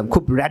সেকুলারিজম,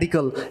 খুব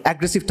র্যাডিক্যাল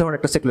অ্যাগ্রেসিভ ধরনের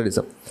একটা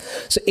সেকুলারিজম।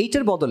 সো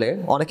এইটার বদলে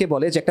অনেকে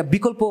বলে যে একটা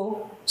বিকল্প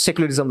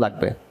সেকুলারিজম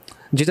লাগবে,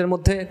 যেটার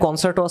মধ্যে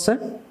কনসার্টও আছে,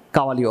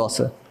 কাওয়ালিও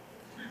আছে,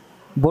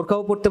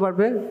 বোরকাও পড়তে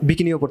পারবে,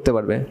 বিকিনিও পড়তে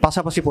পারবে,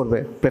 পাশাপাশি পড়বে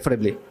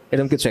প্রেফারেবলি,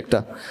 এরকম কিছু একটা।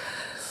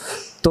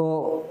 তো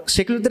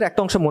সেকুলারদের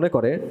একটা অংশ মনে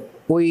করে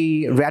ওই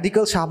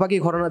র্যাডিক্যাল শাহবাগী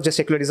ঘরানার যে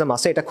সেকুলারিজম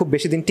আছে এটা খুব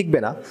বেশি দিন টিকবে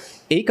না,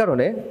 এই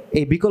কারণে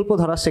এই বিকল্প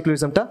ধারার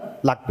সেকুলারিজমটা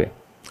লাগবে।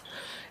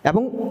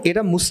 এবং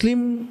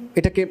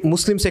এটাকে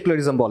মুসলিম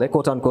সেকুলারিজম বলে,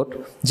 কোট আনকোট,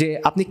 যে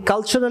আপনি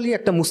কালচারালি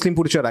একটা মুসলিম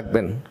পরিচয়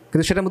রাখবেন,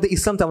 কিন্তু সেটার মধ্যে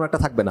ইসলাম তেমন একটা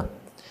থাকবে না,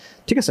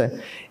 ঠিক আছে?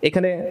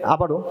 এখানে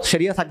আবারও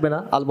শরিয়া থাকবে না,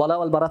 আল ওয়ালা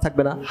ওয়াল বারা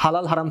থাকবে না,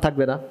 হালাল হারাম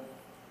থাকবে না,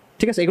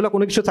 ঠিক আছে, এগুলো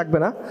কোনো কিছু থাকবে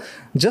না,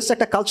 জাস্ট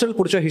একটা কালচারাল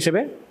পরিচয় হিসেবে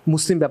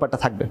মুসলিম ব্যাপারটা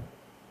থাকবে।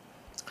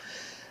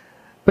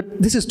 But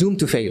this is ডুম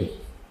two fail,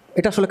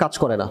 এটা আসলে কাজ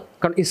করে না।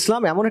 কারণ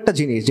ইসলাম এমন একটা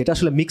জিনিস যেটা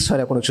আসলে মিক্স হয়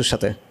না কোনো কিছুর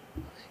সাথে,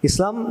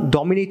 ইসলাম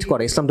ডমিনেট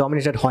করে, ইসলাম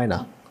ডমিনেটেড হয় না।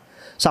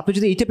 সো আপনি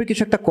যদি এই টাইপের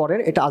কিছু একটা করেন,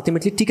 এটা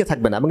আলটিমেটলি টিকে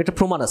থাকবে না। এবং এটা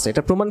প্রমাণ আছে।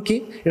 এটা প্রমাণ কি?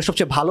 এটা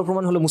সবচেয়ে ভালো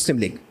প্রমাণ হলো মুসলিম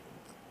লীগ।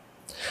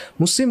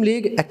 মুসলিম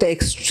লীগ একটা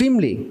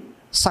এক্সট্রিমলি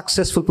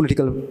সাকসেসফুল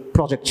পলিটিক্যাল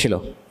প্রজেক্ট ছিল।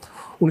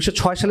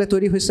 1906 সালে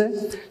তৈরি হয়েছে,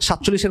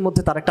 47-এর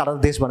মধ্যে তার একটা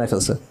আলাদা দেশ বানায়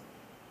ফেলছে,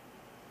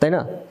 তাই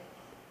না?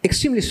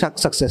 Extremely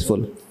successful.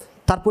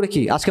 তারপরে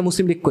কি আজকে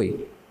মুসলিম লীগ কই?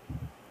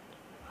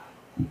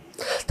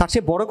 তার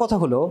চেয়ে বড় কথা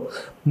হলো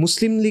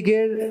মুসলিম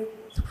লীগের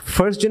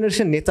ফার্স্ট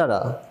জেনারেশন নেতারা,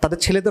 তাদের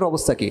ছেলেদের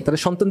অবস্থা কী,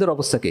 তাদের সন্তানদের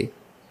অবস্থা কী?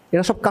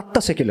 এরা সব কাট্টা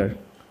সেকুলার,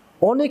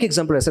 অনেক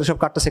এক্সাম্পল আছে, সব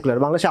কাটটা সেকুলার।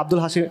 বাংলাদেশে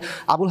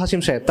আবুল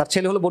হাসিম সাহেব, তার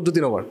ছেলে হলো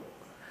বদরুদ্দিন ওমর,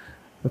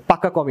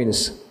 পাক্কা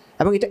কমিউনিস্ট।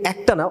 এবং এটা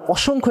একটা না,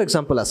 অসংখ্য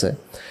এক্সাম্পল আছে।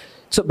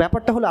 সো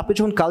ব্যাপারটা হলো, আপনি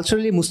যখন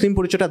কালচারালি মুসলিম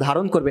পরিচয়টা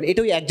ধারণ করবেন, এটা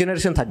ওই এক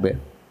জেনারেশন থাকবে,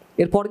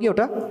 এরপর গিয়ে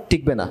ওটা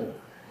টিকবে না।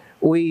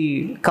 ওই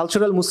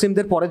কালচারাল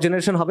মুসলিমদের পরের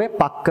জেনারেশন হবে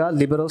পাক্কা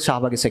লিবারাল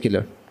শাহবাগী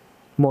সেকুলার,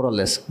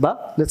 মোরাললেস, বা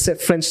let's say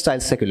French style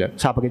secular,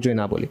 শাহবাগী যদি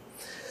না বলি।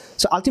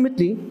 সো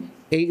আলটিমেটলি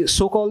এই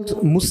সো কল্ড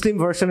মুসলিম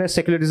ভার্সনের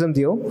সেকুলারিজম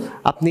দিয়েও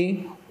আপনি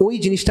ওই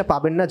জিনিসটা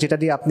পাবেন না যেটা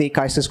দিয়ে আপনি এই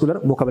ক্রাইসিসগুলোর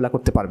মোকাবেলা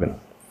করতে পারবেন।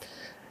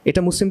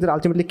 এটা মুসলিমদের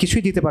আলটিমেটলি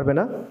কিছুই দিতে পারবে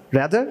না,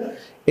 রাদার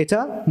এটা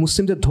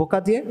মুসলিমদের ধোঁকা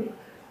দিয়ে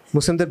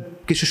মুসলিমদের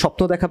কিছু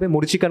স্বপ্ন দেখাবে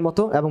মরিচিকার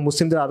মতো, এবং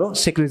মুসলিমদের আরও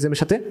সেকুলারিজমের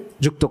সাথে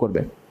যুক্ত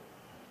করবে।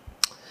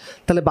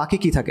 তাহলে বাকি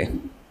কি থাকে?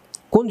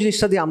 কোন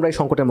জিনিসটা দিয়ে আমরা এই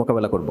সংকটের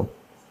মোকাবেলা করব?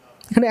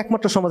 এখানে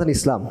একমাত্র সমাধান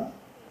ইসলাম।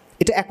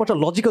 এটা একমাত্র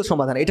লজিক্যাল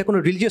সমাধান, এটা কোনো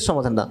রিলিজিয়াস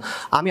সমাধান না।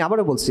 আমি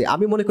আবারও বলছি,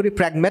 আমি মনে করি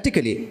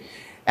প্র্যাগম্যাটিক্যালি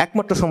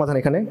একমাত্র সমাধান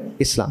এখানে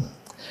ইসলাম।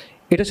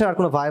 এটা ছাড়া আর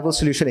কোনো ভায়াবল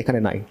সলিউশন এখানে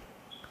নাই।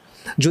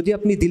 যদি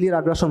আপনি দিল্লির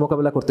আগ্রাসন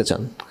মোকাবেলা করতে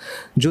চান,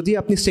 যদি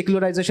আপনি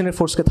সেকুলারাইজেশনের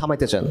ফোর্সকে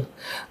থামাইতে চান,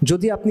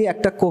 যদি আপনি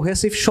একটা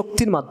কোহেসিভ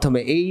শক্তির মাধ্যমে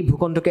এই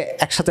ভূখণ্ডকে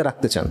একসাথে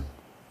রাখতে চান,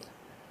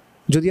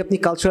 যদি আপনি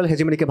কালচারাল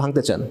হেজেমনিকে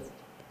ভাঙতে চান,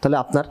 তাহলে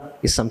আপনার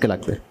ইসলামকে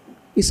লাগবে।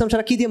 ইসলাম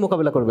ছাড়া কী দিয়ে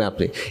মোকাবেলা করবেন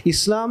আপনি?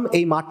 ইসলাম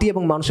এই মাটি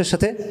এবং মানুষের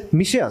সাথে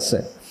মিশে আছে।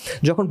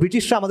 যখন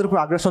ব্রিটিশরা আমাদের উপর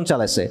আগ্রাসন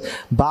চালাইছে,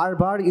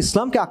 বারবার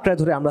ইসলামকে আঁকড়ায়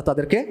ধরে আমরা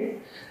তাদেরকে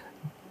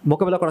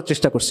মোকাবেলা করার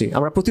চেষ্টা করছি,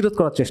 আমরা প্রতিরোধ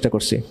করার চেষ্টা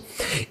করছি।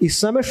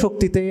 ইসলামের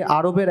শক্তিতে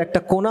আরবের একটা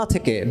কোণা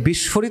থেকে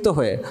বিস্ফোরিত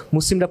হয়ে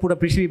মুসলিমরা পুরো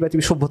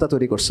পৃথিবীব্যাপী সভ্যতা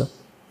তৈরি করছে।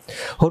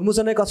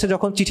 হরমুজানের কাছে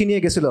যখন চিঠি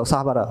নিয়ে গেছিল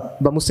সাহাবারা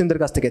বা মুসলিমদের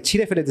কাছ থেকে,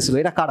 ছিঁড়ে ফেলে দিয়েছিল,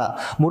 এরা কারা?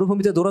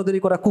 মরুভূমিতে দৌড়াদৌড়ি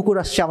করা কুকুর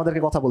আসছে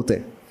আমাদেরকে কথা বলতে।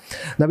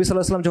 নবী সাল্লাল্লাহু আলাইহি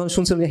ওয়াসাল্লাম যখন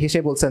শুনছিলেন, হেসে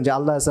বলছেন যে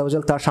আল্লাহ আযজা ওয়া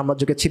জাল তার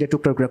সাম্রাজ্যকে ছিঁড়ে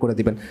টুকরা টুকরা করে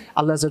দিবেন।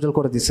 আল্লাহ আযজা ওয়া জাল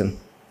করে দিচ্ছেন।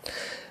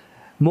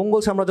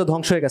 মঙ্গল সাম্রাজ্য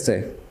ধ্বংস হয়ে গেছে,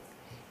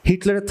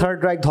 হিটলারের থার্ড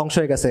রাইখ ধ্বংস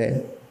হয়ে গেছে,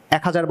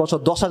 1000 বছর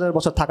 10,000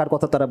 বছর থাকার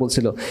কথা তারা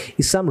বলছিল।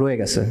 ইসলাম রয়ে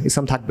গেছে,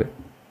 ইসলাম থাকবে।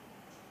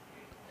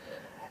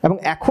 এবং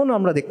এখনও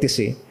আমরা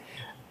দেখতেছি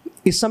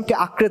ইসলামকে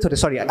আঁকড়ে ধরে,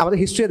 আমাদের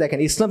হিস্ট্রি দেখেন,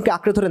 ইসলামকে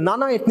আঁকড়ে ধরে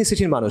নানা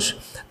এথনিসিটির মানুষ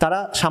তারা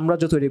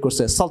সাম্রাজ্য তৈরি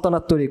করছে,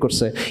 সালতানাত তৈরি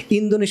করছে।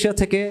 ইন্দোনেশিয়া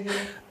থেকে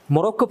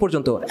মরক্কো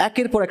পর্যন্ত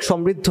একের পর এক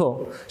সমৃদ্ধ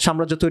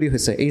সাম্রাজ্য তৈরি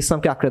হয়েছে এই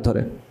ইসলামকে আঁকড়ে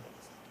ধরে।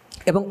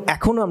 এবং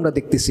এখনও আমরা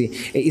দেখতেছি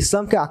এই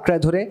ইসলামকে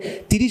আঁকড়ায় ধরে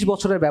 30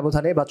 বছরের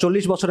ব্যবধানে বা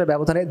 40 বছরের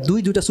ব্যবধানে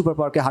দুইটা সুপার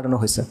পাওয়ারকে হারানো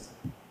হয়েছে।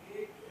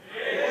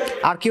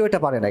 আর কেউ এটা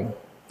পারে নাই।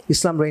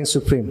 ইসলাম রেইন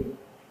সুপ্রিম।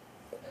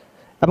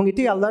 এবং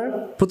এটি আল্লাহর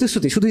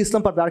প্রতিশ্রুতি, শুধু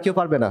ইসলাম পারবে, আর কেউ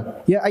পারবে না।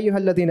 ইয়া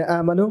আইয়ুহাল্লাযীনা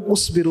আমানু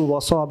উসবিরু ওয়া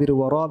সাবিরু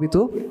ওয়া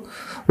রাবিতু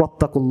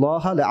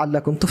ওয়াত্তাকুল্লাহা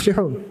লাআল্লাকুম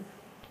তুফলিহুন।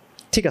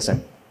 ঠিক আছে,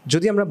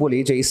 যদি আমরা বলি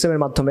যে ইসলামের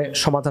মাধ্যমে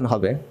সমাধান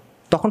হবে,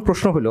 তখন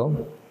প্রশ্ন হলো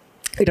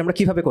এটা আমরা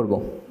কিভাবে করব?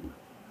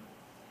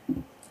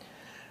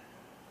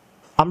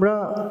 আমরা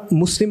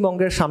মুসলিম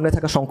বঙ্গের সামনে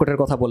থাকা সংকটের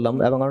কথা বললাম,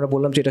 এবং আমরা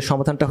বললাম যে এটা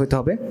সমাধানটা হইতে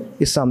হবে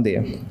ইসলাম দিয়ে,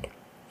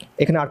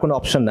 এখানে আর কোনো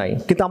অপশন নাই।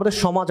 কিন্তু আমাদের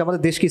সমাজ,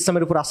 আমাদের দেশ কি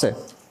ইসলামের উপর আছে?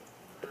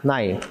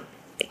 নাই।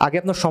 আগে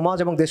আপনার সমাজ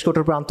এবং দেশকে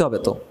ওটার উপর আনতে হবে।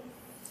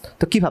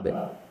 তো কীভাবে?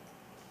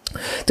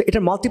 তো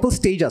এটার মাল্টিপল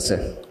স্টেজ আছে,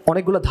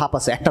 অনেকগুলো ধাপ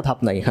আছে, একটা ধাপ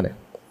নাই এখানে।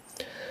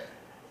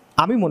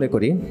 আমি মনে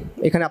করি,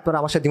 এখানে আপনারা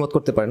আমার সাথে দ্বিমত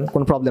করতে পারেন,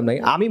 কোনো প্রবলেম নাই।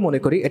 আমি মনে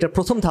করি এটার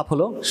প্রথম ধাপ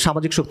হলো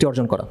সামাজিক শক্তি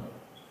অর্জন করা।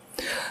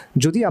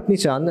 যদি আপনি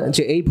চান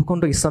যে এই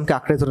ভূখণ্ড ইসলামকে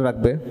আঁকড়ে ধরে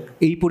রাখবে,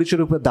 এই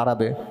পরিচয়ের উপরে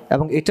দাঁড়াবে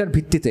এবং এটার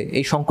ভিত্তিতে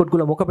এই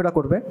সংকটগুলো মোকাবেলা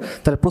করবে,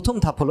 তাহলে প্রথম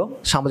ধাপ হলো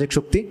সামাজিক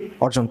শক্তি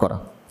অর্জন করা।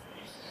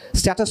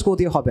 স্ট্যাটাস কো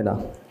দিয়ে হবে না।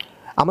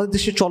 আমাদের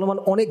দেশে চলমান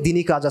অনেক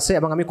দিনই কাজ আছে,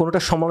 এবং আমি কোনোটা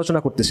সমালোচনা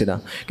করতেছি না,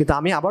 কিন্তু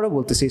আমি আবারও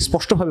বলতেছি,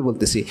 স্পষ্টভাবে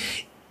বলতেছি,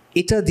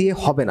 এটা দিয়ে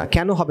হবে না।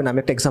 কেন হবে না? আমি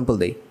একটা এক্সাম্পল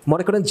দিই।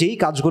 মনে করেন যেই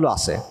কাজগুলো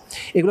আছে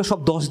এগুলো সব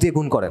 10 দিয়ে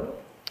গুণ করেন,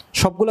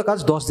 সবগুলো কাজ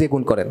 10 দিয়ে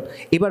গুণ করেন।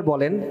 এবার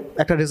বলেন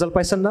একটা রেজাল্ট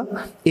পাইছেন না?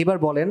 এবার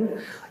বলেন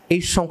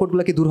এই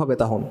সংকটগুলো কি দূর হবে?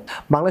 তখন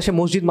বাংলাদেশে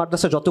মসজিদ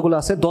মাদ্রাসা যতগুলো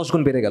আছে 10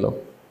 গুণ বেড়ে গেল,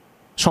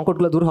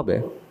 সংকটগুলো দূর হবে?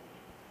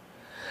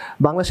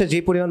 বাংলাদেশে যে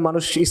পরিমাণ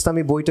মানুষ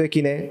ইসলামী বইটই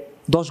কিনে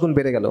 10 গুণ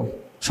বেড়ে গেল,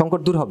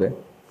 সংকট দূর হবে?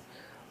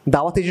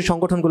 দাওয়াতি যে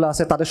সংগঠনগুলো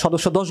আছে তাদের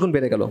সদস্য 10 গুণ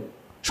বেড়ে গেল,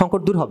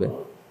 সংকট দূর হবে?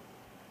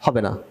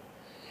 হবে না।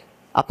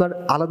 আপনার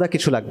আলাদা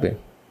কিছু লাগবে।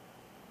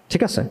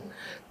 ঠিক আছে,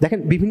 দেখেন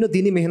বিভিন্ন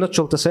দিনই মেহনত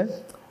চলতেছে,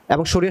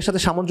 এবং শরীয়তের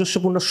সাথে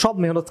সামঞ্জস্যপূর্ণ সব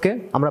মেহনতকে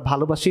আমরা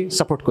ভালোবাসি,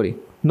 সাপোর্ট করি,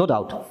 নো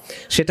ডাউট।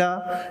 সেটা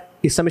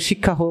ইসলামের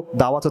শিক্ষা হোক,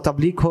 দাওয়াত ও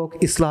তাবলীগ হোক,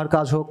 ইসলাহের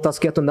কাজ হোক,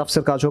 তাজকিয়াতুন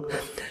নাফসের কাজ হোক,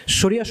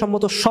 শরিয়া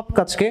সম্মত সব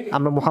কাজকে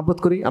আমরা মোহাব্বত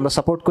করি, আমরা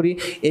সাপোর্ট করি।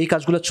 এই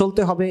কাজগুলো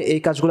চলতে হবে,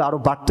 এই কাজগুলো আরও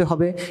বাড়তে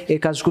হবে, এই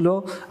কাজগুলো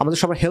আমাদের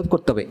সবার হেল্প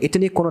করতে হবে, এটা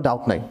নিয়ে কোনো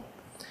ডাউট নাই।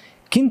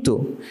 কিন্তু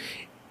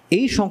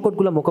এই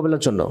সংকটগুলো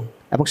মোকাবেলার জন্য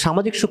এবং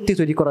সামাজিক শক্তি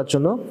তৈরি করার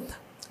জন্য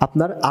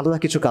আপনার আলাদা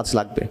কিছু কাজ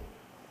লাগবে,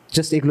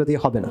 জাস্ট এগুলো দিয়ে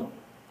হবে না।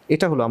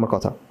 এটা হলো আমার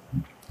কথা।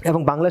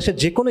 এবং বাংলাদেশের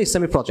যে কোনো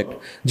ইসলামী প্রজেক্ট,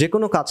 যে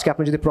কোনো কাজকে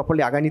আপনি যদি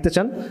প্রপারলি আগায় নিতে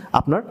চান,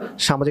 আপনার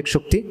সামাজিক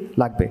শক্তি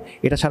লাগবে,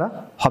 এটা ছাড়া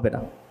হবে না।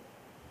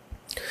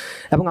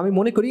 এবং আমি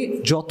মনে করি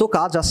যত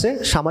কাজ আছে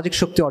সামাজিক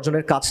শক্তি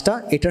অর্জনের কাজটা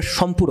এটার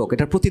সম্পূরক,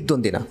 এটার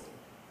প্রতিদ্বন্দ্বী না।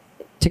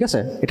 ঠিক আছে,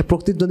 এটা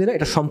প্রতিদ্বন্দ্বী না,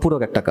 এটা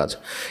সম্পূরক একটা কাজ।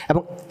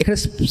 এবং এখানে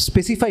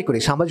স্পেসিফাই করি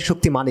সামাজিক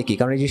শক্তি মানে কি,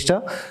 কারণ এই জিনিসটা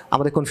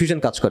আমাদের কনফিউশন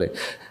কাজ করে।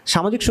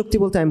 সামাজিক শক্তি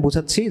বলতে আমি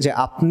বোঝাচ্ছি যে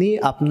আপনি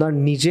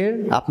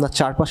আপনার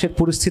চারপাশের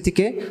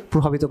পরিস্থিতিকে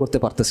প্রভাবিত করতে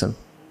পারতেছেন।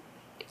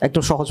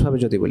 একদম সহজভাবে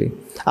যদি বলি,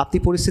 আপনি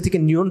পরিস্থিতিকে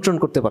নিয়ন্ত্রণ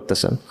করতে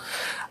পারতেছেন,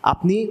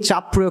 আপনি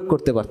চাপ প্রয়োগ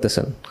করতে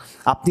পারতেছেন,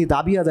 আপনি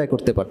দাবি আদায়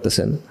করতে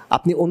পারতেছেন,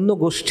 আপনি অন্য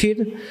গোষ্ঠীর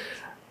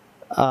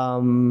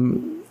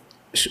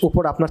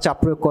উপর আপনার চাপ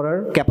প্রয়োগ করার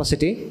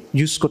ক্যাপাসিটি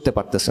ইউজ করতে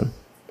পারতেছেন।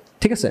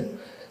 ঠিক আছে,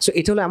 সো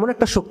এটা হলো এমন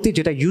একটা শক্তি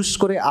যেটা ইউজ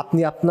করে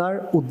আপনি আপনার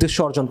উদ্দেশ্য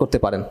অর্জন করতে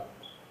পারেন।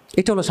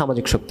 এটা হলো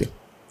সামাজিক শক্তি।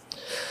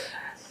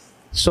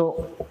 সো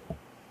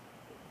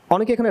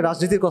অনেকে এখানে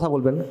রাজনীতির কথা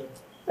বলবেন,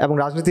 এবং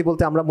রাজনীতি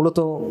বলতে আমরা মূলত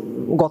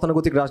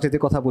গতানুগতিক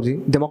রাজনীতির কথা বুঝি,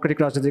 ডেমোক্রেটিক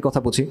রাজনীতির কথা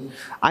বুঝি।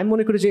 আমি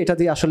মনে করি যে এটা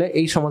দিয়ে আসলে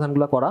এই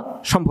সমাধানগুলো করা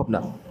সম্ভব না।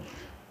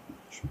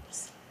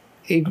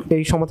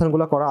 এই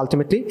সমাধানগুলো করা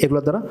আলটিমেটলি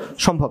এগুলোর দ্বারা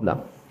সম্ভব না।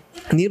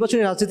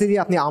 নির্বাচনী রাজনীতি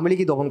দিয়ে আপনি আওয়ামী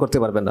লীগই দমন করতে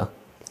পারবেন না,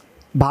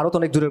 ভারত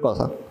অনেক দূরের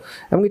কথা।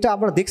 এবং এটা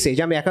আমরা দেখছি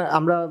যে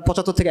আমরা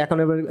 75 থেকে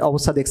 91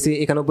 অবস্থা দেখছি,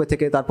 91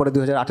 থেকে তারপরে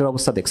 2008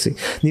 অবস্থা দেখছি।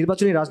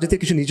 নির্বাচনী রাজনীতির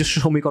কিছু নিজস্ব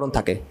সমীকরণ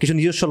থাকে, কিছু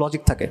নিজস্ব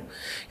লজিক থাকে,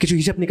 কিছু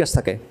হিসাব নিকাশ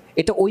থাকে।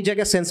 এটা ওই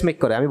জায়গায় সেন্স মেক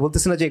করে। আমি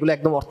বলতেছি না যে এগুলো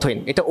একদম অর্থহীন,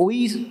 এটা ওই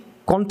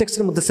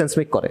কনটেক্সটের মধ্যে সেন্স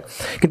মেক করে,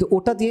 কিন্তু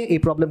ওটা দিয়ে এই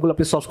প্রবলেমগুলো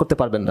আপনি সলভ করতে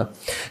পারবেন না।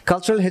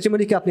 কালচারাল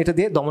হেজেমনিকে আপনি এটা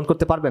দিয়ে দমন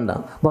করতে পারবেন না,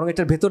 বরং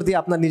এটার ভেতর দিয়ে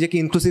আপনার নিজেকে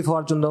ইনক্লুসিভ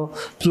হওয়ার জন্য,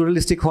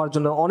 প্লুরালিস্টিক হওয়ার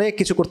জন্য অনেক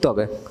কিছু করতে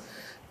হবে।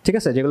 ঠিক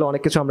আছে, যেগুলো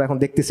অনেক কিছু আমরা এখন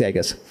দেখতেছি আই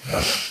গেস।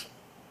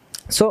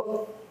 সো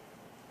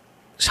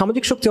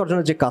সামাজিক শক্তি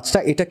অর্জনের যে কাজটা,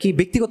 এটা কি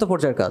ব্যক্তিগত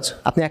পর্যায়ের কাজ?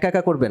 আপনি একা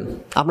একা করবেন?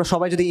 আমরা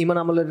সবাই যদি ঈমান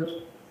আমলের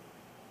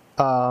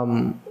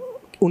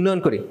উন্নয়ন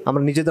করি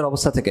আমরা নিজেদের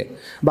অবস্থা থেকে,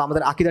 বা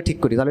আমাদের আকীদা ঠিক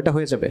করি, তাহলে এটা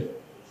হয়ে যাবে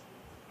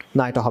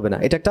না? এটা হবে না।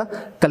 এটা একটা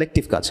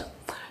কালেকটিভ কাজ।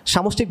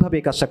 সামষ্টিকভাবে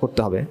এই কাজটা করতে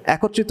হবে,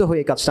 একত্রিত হয়ে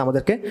এই কাজটা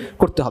আমাদেরকে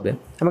করতে হবে।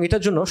 এবং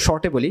এটার জন্য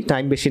শর্টে বলি,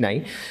 টাইম বেশি নাই,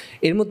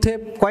 এর মধ্যে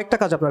কয়েকটা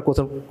কাজ আপনার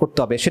করতে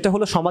হবে। সেটা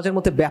হলো সমাজের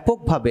মধ্যে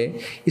ব্যাপকভাবে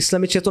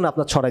ইসলামী চেতনা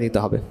আপনার ছড়াই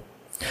দিতে হবে।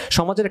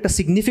 সমাজের একটা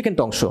সিগনিফিক্যান্ট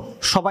অংশ,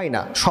 সবাই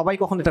না, সবাই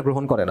কখন এটা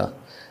গ্রহণ করে না,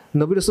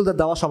 নবী রাসূলদের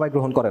দাওয়া সবাই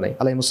গ্রহণ করে নাই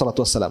আলাইহিস সালাতু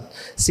ওয়াস সালাম,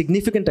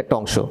 সিগনিফিক্যান্ট একটা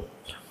অংশ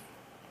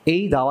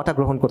এই দাওয়াটা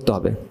গ্রহণ করতে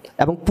হবে।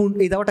 এবং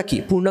এই দাওয়াটা কি?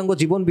 পূর্ণাঙ্গ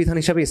জীবন বিধান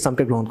হিসাবে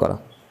ইসলামকে গ্রহণ করা,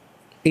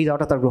 এই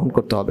দাওয়াটা তার গ্রহণ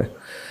করতে হবে।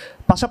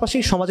 পাশাপাশি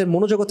সমাজের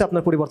মনোজগতে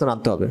আপনার পরিবর্তন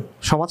আনতে হবে।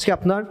 সমাজকে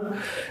আপনার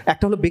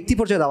একটা হলো ব্যক্তি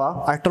পর্যায়ে দেওয়া,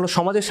 আর একটা হলো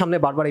সমাজের সামনে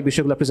বারবার এই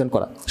বিষয়গুলো প্রেজেন্ট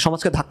করা,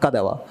 সমাজকে ধাক্কা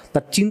দেওয়া,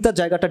 তার চিন্তার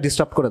জায়গাটা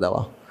ডিস্টার্ব করে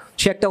দেওয়া।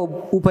 সে একটা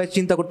উপায়ে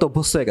চিন্তা করতে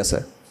অভ্যস্ত হয়ে গেছে,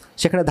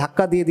 সেখানে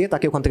ধাক্কা দিয়ে দিয়ে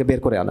তাকে ওখান থেকে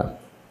বের করে আনা।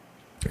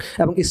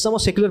 এবং ইসলাম ও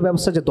সেকুলার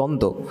ব্যবস্থার যে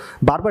দ্বন্দ্ব,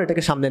 বারবার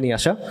এটাকে সামনে নিয়ে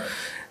আসা,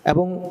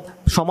 এবং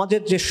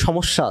সমাজের যে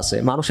সমস্যা আছে,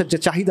 মানুষের যে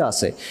চাহিদা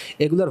আছে,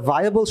 এগুলোর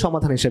ভায়াবল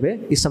সমাধান হিসেবে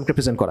ইসলামকে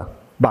প্রেজেন্ট করা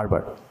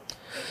বারবার।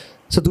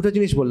 সো দুটো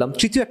জিনিস বললাম।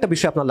 তৃতীয় একটা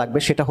বিষয় আপনার লাগবে,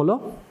 সেটা হলো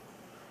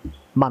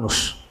মানুষ।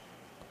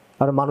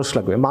 আর মানুষ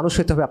লাগবে, মানুষ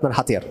হইতে হবে আপনার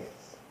হাতিয়ার।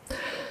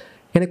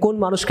 এখানে কোন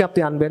মানুষকে আপনি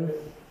আনবেন?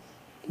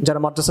 যারা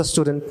মাদ্রাসা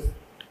স্টুডেন্ট,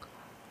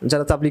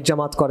 যারা তাবলিগ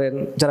জামাত করেন,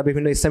 যারা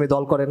বিভিন্ন ইসলামী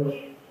দল করেন,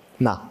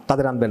 না,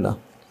 তাদের আনবেন না।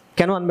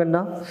 কেন আনবেন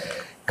না?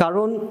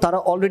 কারণ তারা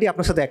অলরেডি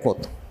আপনার সাথে একমত,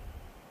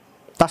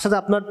 তার সাথে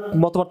আপনার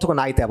মতপার্থক্য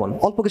নাই তেমন,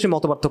 অল্প কিছু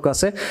মতপার্থক্য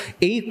আছে।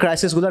 এই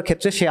ক্রাইসিসগুলোর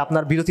ক্ষেত্রে সে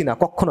আপনার বিরোধী না,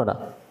 কখনো না।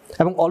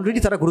 এবং অলরেডি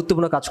তারা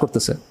গুরুত্বপূর্ণ কাজ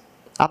করতেছে,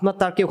 আপনার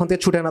তারকে ওখান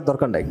থেকে ছুটে আনার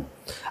দরকার নাই।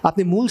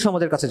 আপনি মূল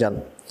সমাজের কাছে যান,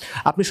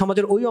 আপনি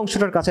সমাজের ওই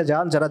অংশটার কাছে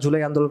যান যারা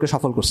জুলাই আন্দোলনকে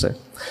সফল করছে,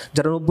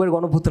 যারা 90-এর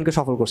গণঅভ্যুত্থানকে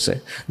সফল করছে,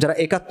 যারা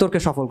 71-কে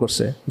সফল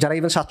করছে, যারা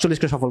ইভেন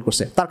 47-কে সফল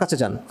করছে, তার কাছে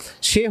যান।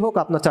 সে হোক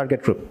আপনার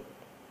টার্গেট গ্রুপ।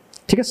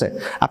 ঠিক আছে,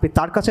 আপনি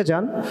তার কাছে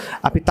যান,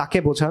 আপনি তাকে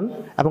বোঝান,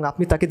 এবং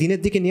আপনি তাকে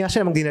দিনের দিকে নিয়ে আসেন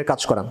এবং দিনের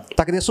কাজ করান,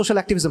 তাকে দিয়ে সোশ্যাল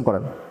অ্যাক্টিভিজম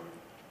করান,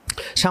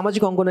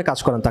 সামাজিক অঙ্গনে কাজ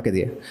করান, তাকে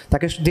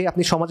দিয়ে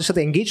আপনি সমাজের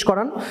সাথে এঙ্গেজ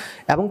করান,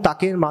 এবং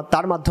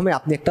তার মাধ্যমে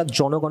আপনি একটা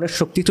জনগণের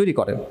শক্তি তৈরি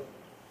করেন।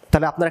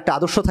 তাহলে আপনার একটা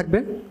আদর্শ থাকবে,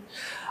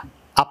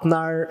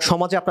 আপনার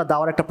সমাজে আপনার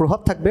দাওয়ার একটা প্রভাব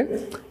থাকবে,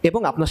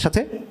 এবং আপনার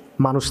সাথে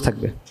মানুষ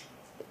থাকবে।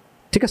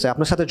 ঠিক আছে,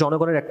 আপনার সাথে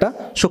জনগণের একটা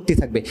শক্তি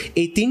থাকবে।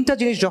 এই তিনটা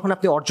জিনিস যখন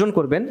আপনি অর্জন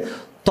করবেন,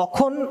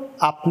 তখন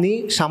আপনি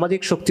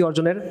সামাজিক শক্তি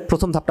অর্জনের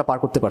প্রথম ধাপটা পার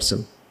করতে পারছেন।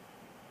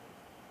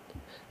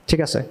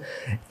 ঠিক আছে,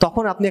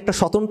 তখন আপনি একটা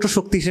স্বতন্ত্র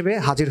শক্তি হিসেবে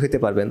হাজির হইতে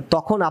পারবেন।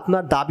 তখন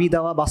আপনার দাবি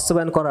দেওয়া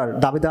বাস্তবায়ন করার,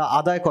 দাবি দেওয়া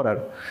আদায় করার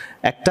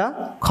একটা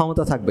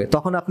ক্ষমতা থাকবে।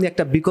 তখন আপনি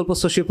একটা বিকল্প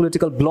সোশিও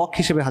পলিটিক্যাল ব্লক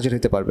হিসেবে হাজির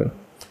হইতে পারবেন।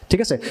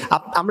 ঠিক আছে,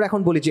 আমরা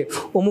এখন বলি যে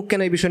অমুক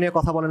কেন এই বিষয় নিয়ে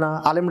কথা বলে না,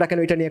 আলেমরা কেন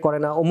এটা নিয়ে করে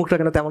না, অমুকরা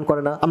কেন তেমন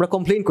করে না, আমরা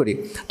কমপ্লেইন করি।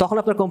 তখন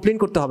আপনার কমপ্লেইন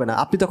করতে হবে না,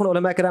 আপনি তখন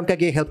ওলামায়ে কেরামকে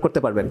গিয়ে হেল্প করতে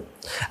পারবেন,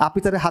 আপনি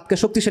তাদের হাতকে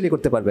শক্তিশালী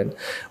করতে পারবেন।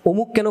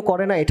 অমুক কেন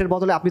করে না এটার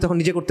বদলে আপনি তখন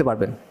নিজে করতে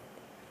পারবেন।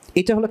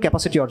 এটা হলো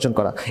ক্যাপাসিটি অর্জন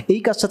করা। এই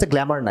কাজটাতে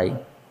গ্ল্যামার নাই।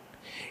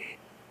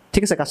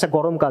 ঠিক আছে, কাজটা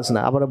গরম কাজ না,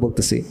 আবারও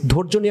বলতেছি,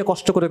 ধৈর্য নিয়ে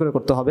কষ্ট করে করে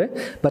করতে হবে,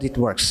 বাট ইট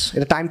ওয়ার্কস।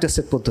 এটা টাইম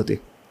টেস্টেড পদ্ধতি।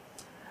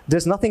 There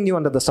is nothing new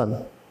under the sun.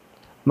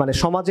 মানে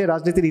সমাজে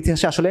রাজনীতির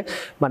ইতিহাসে আসলে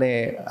মানে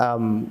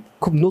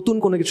খুব নতুন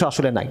কোনো কিছু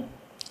আসলে নাই।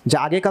 যা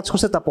আগে কাজ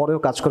করছে তা পরেও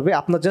কাজ করবে,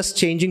 আপনার জাস্ট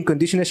চেঞ্জিং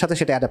কন্ডিশনের সাথে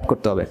সেটা অ্যাডাপ্ট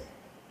করতে হবে।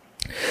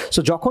 সো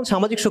যখন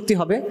সামাজিক শক্তি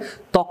হবে,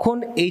 তখন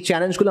এই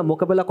চ্যালেঞ্জগুলো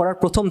মোকাবেলা করার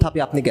প্রথম ধাপে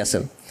আপনি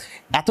গেছেন।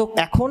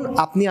 এখন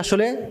আপনি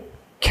আসলে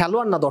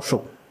খেলোয়াড় না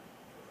দর্শক।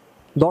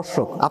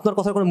 দর্শক, আপনার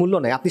কথার কোনো মূল্য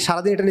নেই। আপনি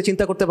সারাদিন এটা নিয়ে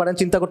চিন্তা করতে পারেন,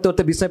 চিন্তা করতে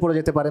করতে বিছনায় পড়ে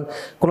যেতে পারেন,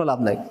 কোনো লাভ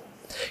নাই।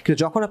 কিন্তু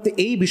যখন আপনি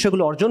এই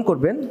বিষয়গুলো অর্জন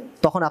করবেন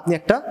তখন আপনি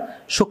একটা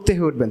শক্তি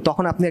হয়ে উঠবেন,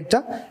 তখন আপনি একটা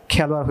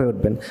খেলোয়াড় হয়ে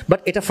উঠবেন। বাট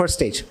এটা ফার্স্ট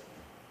স্টেজ,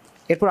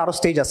 এরপর আরও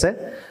স্টেজ আছে,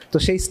 তো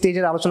সেই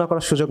স্টেজের আলোচনা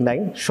করার সুযোগ নাই,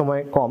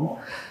 সময় কম।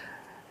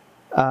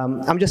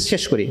 আমি জাস্ট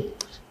শেষ করি।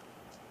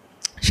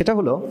 সেটা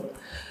হলো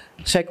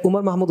শেখ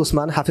উমর মাহমুদ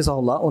উসমান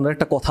হাফিজাহুল্লাহ, ওনার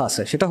একটা কথা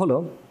আছে, সেটা হলো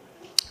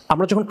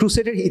আমরা যখন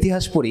ক্রুসেডের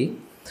ইতিহাস পড়ি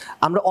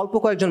আমরা অল্প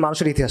কয়েকজন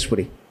মানুষের ইতিহাস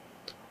পড়ি,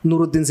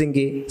 নুরুদ্দিন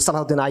জিঙ্গি,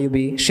 সালাহুদ্দিন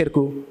আইয়ুবী,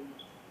 শেরকু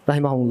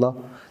রাহিমাহুল্লাহ,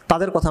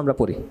 তাদের কথা আমরা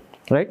পড়ি,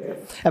 রাইট?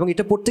 এবং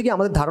এটা পড়তে গিয়ে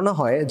আমাদের ধারণা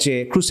হয় যে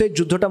ক্রুসেড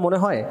যুদ্ধটা মনে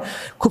হয়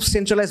খুব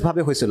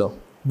সেন্ট্রালাইজভাবে হয়েছিল।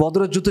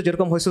 বদরের যুদ্ধ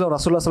যেরকম হয়েছিল,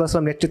 রাসূলুল্লাহ সাল্লাল্লাহু আলাইহি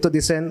ওয়াসাল্লাম নেতৃত্ব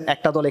দিয়েছেন,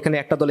 একটা দল এখানে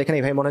একটা দল এখানে,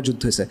 এইভাবে মনে হয়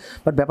যুদ্ধ হয়েছে।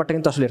 বাট ব্যাপারটা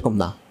কিন্তু আসলে এরকম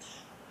না।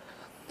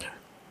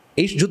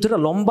 এই যুদ্ধটা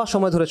লম্বা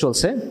সময় ধরে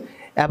চলছে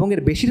এবং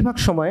এর বেশিরভাগ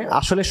সময়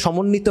আসলে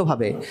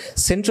সমন্বিতভাবে,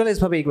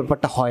 সেন্ট্রালাইজভাবে এই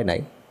ব্যাপারটা হয় নাই,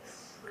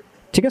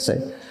 ঠিক আছে?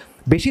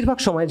 বেশিরভাগ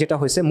সময় যেটা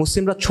হয়েছে,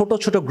 মুসলিমরা ছোট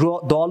ছোট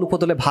দল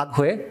উপদলে ভাগ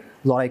হয়ে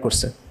লড়াই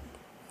করছে,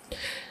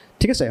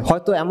 ঠিক আছে?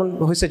 হয়তো এমন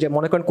হয়েছে যে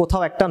মনে করেন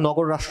কোথাও একটা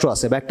নগর রাষ্ট্র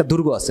আছে বা একটা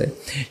দুর্গ আছে,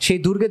 সেই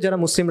দুর্গে যারা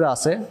মুসলিমরা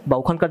আছে বা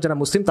ওখানকার যারা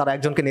মুসলিম তারা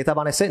একজনকে নেতা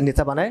বানাইছে,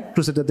 নেতা বানায়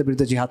ক্রুসেডারদের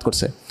বিরুদ্ধে জিহাদ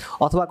করছে।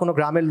 অথবা কোনো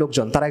গ্রামের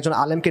লোকজন তারা একজন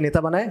আলেমকে নেতা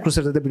বানায়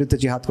ক্রুসেডারদের বিরুদ্ধে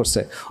জিহাদ করছে।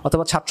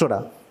 অথবা ছাত্ররা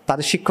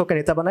তাদের শিক্ষককে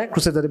নেতা বানায়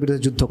ক্রুসেডারদের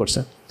বিরুদ্ধে যুদ্ধ করছে।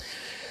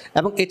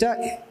 এবং এটা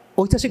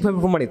ঐতিহাসিকভাবে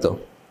প্রমাণিত।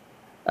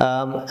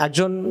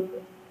 একজন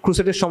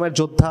ক্রুসেডের সময়ের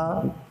যোদ্ধা,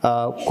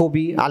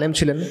 কবি, আলেম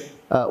ছিলেন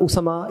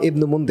উসামা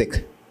ইবনু মুন্দিক,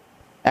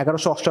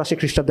 1188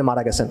 খ্রিস্টাব্দে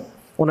মারা গেছেন।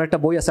 ওনার একটা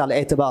বই আছে আল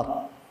এতেবার।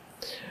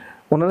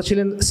 ওনারা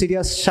ছিলেন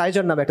সিরিয়াস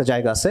শাইজার নামে একটা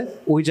জায়গা আছে,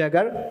 ওই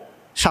জায়গার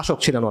শাসক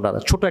ছিলেন ওনারা,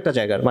 ছোট একটা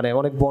জায়গার, মানে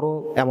অনেক বড়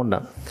এমন না।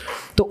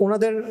 তো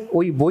ওনাদের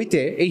ওই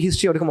বইতে এই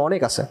হিস্ট্রি ওরকম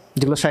অনেক আছে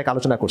যেগুলো শাইখ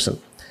আলোচনা করছেন।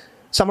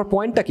 সো আমার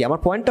পয়েন্টটা কি? আমার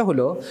পয়েন্টটা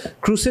হলো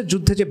ক্রুসের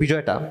যুদ্ধে যে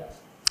বিজয়টা,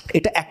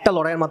 এটা একটা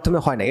লড়াইয়ের মাধ্যমে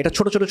হয় না, এটা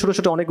ছোট ছোট ছোট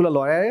ছোট অনেকগুলো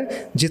লড়াইয়ে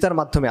জেতার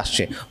মাধ্যমে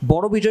আসছে।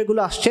 বড় বিজয়গুলো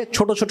আসছে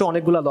ছোট ছোট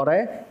অনেকগুলো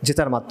লড়াইয়ে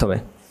জেতার মাধ্যমে।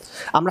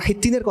 আমরা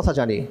হিত্তিনের কথা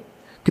জানি,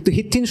 কিন্তু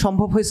হিত্তিন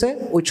সম্ভব হয়েছে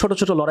ওই ছোট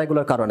ছোট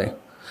লড়াইগুলোর কারণে,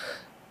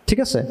 ঠিক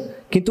আছে?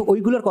 কিন্তু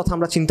ওইগুলোর কথা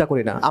আমরা চিন্তা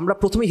করি না, আমরা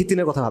প্রথমেই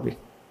হিত্তিনের কথা ভাবি।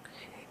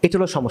 এটা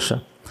হলো সমস্যা।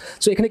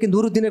 সো এখানে কি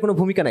নুরুদ্দিনের কোনো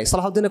ভূমিকা নাই,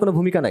 সালাহুদ্দিনের কোনো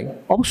ভূমিকা নাই?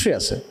 অবশ্যই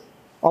আছে,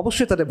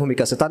 অবশ্যই তাদের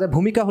ভূমিকা আছে। তাদের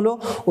ভূমিকা হলো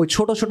ওই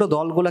ছোট ছোট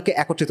দলগুলোকে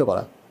একত্রিত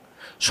করা,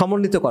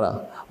 সমন্বিত করা,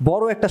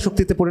 বড় একটা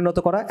শক্তিতে পরিণত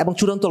করা এবং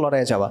চূড়ান্ত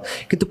লড়াইয়ে যাওয়া।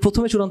 কিন্তু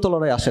প্রথমে চূড়ান্ত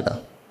লড়াই আসে না।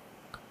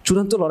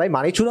 চূড়ান্ত লড়াই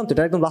মানেই চূড়ান্ত,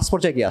 এটা একদম লাস্ট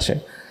পর্যায়ে গিয়ে আসে।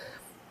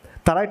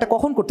 তারা এটা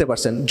কখন করতে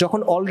পারছেন? যখন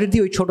অলরেডি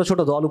ওই ছোট ছোট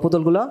দল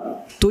উপদলগুলো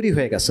তৈরি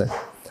হয়ে গেছে,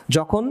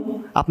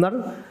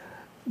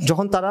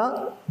 যখন তারা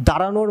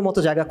দাঁড়ানোর মতো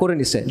জায়গা করে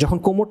নিছে, যখন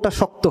কোমরটা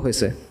শক্ত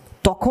হয়েছে,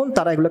 তখন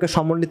তারা এগুলোকে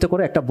সমন্বিত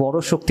করে একটা বড়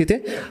শক্তিতে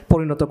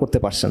পরিণত করতে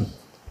পারছেন,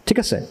 ঠিক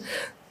আছে?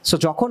 সো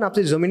যখন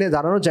আপনি জমিনে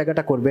দাঁড়ানোর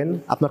জায়গাটা করবেন,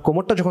 আপনার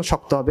কোমরটা যখন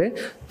শক্ত হবে,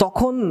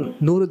 তখন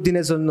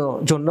নুরুদ্দিনের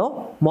জন্য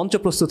মঞ্চ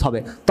প্রস্তুত হবে,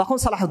 তখন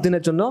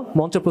সালাহুদ্দিনের জন্য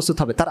মঞ্চ প্রস্তুত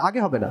হবে, তার আগে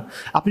হবে না।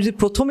 আপনি যদি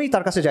প্রথমেই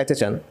তার কাছে যাইতে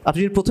চান, আপনি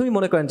যদি প্রথমেই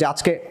মনে করেন যে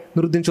আজকে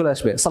নুরুদ্দিন চলে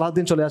আসবে,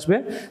 সালাহুদ্দিন চলে আসবে,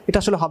 এটা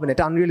আসলে হবে না,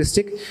 এটা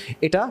আনরিয়েলিস্টিক,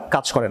 এটা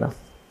কাজ করে না।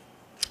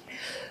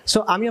 সো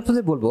আমি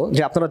আপনাদের বলবো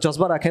যে আপনারা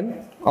জজবা রাখেন,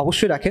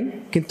 অবশ্যই রাখেন,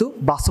 কিন্তু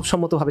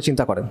বাস্তবসম্মতভাবে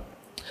চিন্তা করেন।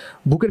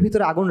 বুকের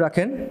ভিতরে আগুন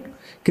রাখেন,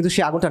 কিন্তু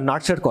সেই আগুনটা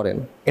নার্চার করেন,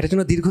 এটার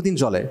জন্য দীর্ঘদিন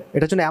জ্বলে।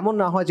 এটার জন্য এমন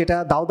না হয় যেটা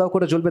দাও দাও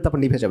করে জ্বলবে তারপর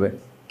নিভে যাবে,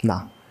 না,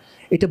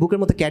 এটা বুকের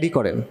মধ্যে ক্যারি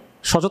করেন,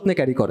 সযত্নে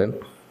ক্যারি করেন,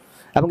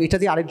 এবং এটা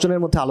দিয়ে আরেকজনের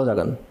মধ্যে আলো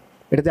জাগান,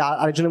 এটা দিয়ে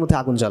আরেকজনের মধ্যে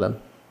আগুন জ্বালান,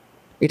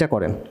 এটা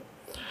করেন।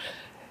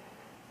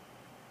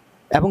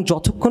 এবং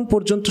যতক্ষণ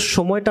পর্যন্ত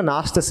সময়টা না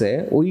আসতেছে,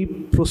 ওই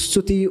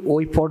প্রস্তুতি,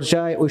 ওই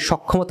পর্যায়ে, ওই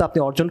সক্ষমতা আপনি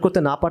অর্জন করতে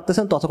না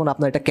পারতেছেন, ততক্ষণ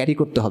আপনার এটা ক্যারি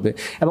করতে হবে।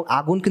 এবং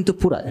আগুন কিন্তু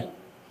পুরায়,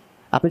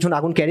 আপনি যখন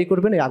আগুন ক্যারি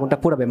করবেন এই আগুনটা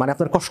পোড়াবে, মানে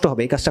আপনার কষ্ট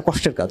হবে, এই কাজটা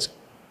কষ্টের কাজ।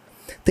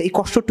 তো এই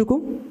কষ্টটুকু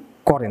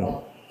করেন,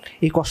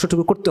 এই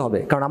কষ্টটুকু করতে হবে,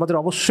 কারণ আমাদের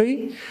অবশ্যই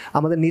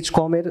আমাদের নিজ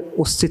কমের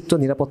অস্তিত্ব,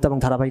 নিরাপত্তা এবং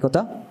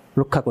ধারাবাহিকতা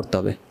রক্ষা করতে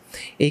হবে।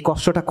 এই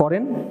কষ্টটা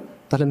করেন,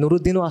 তাহলে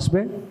নুরুদ্দিনও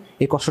আসবে।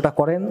 এই কষ্টটা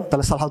করেন,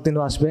 তাহলে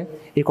সালাহুদ্দিনও আসবে।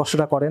 এই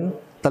কষ্টটা করেন,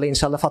 তাহলে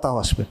ইনশাআল্লাহ ফাতাহ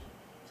আসবে।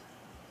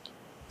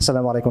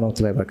 আসসালামু আলাইকুম ওয়া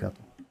রাহমাতুল্লাহি ওয়া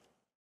বারাকাতুহু।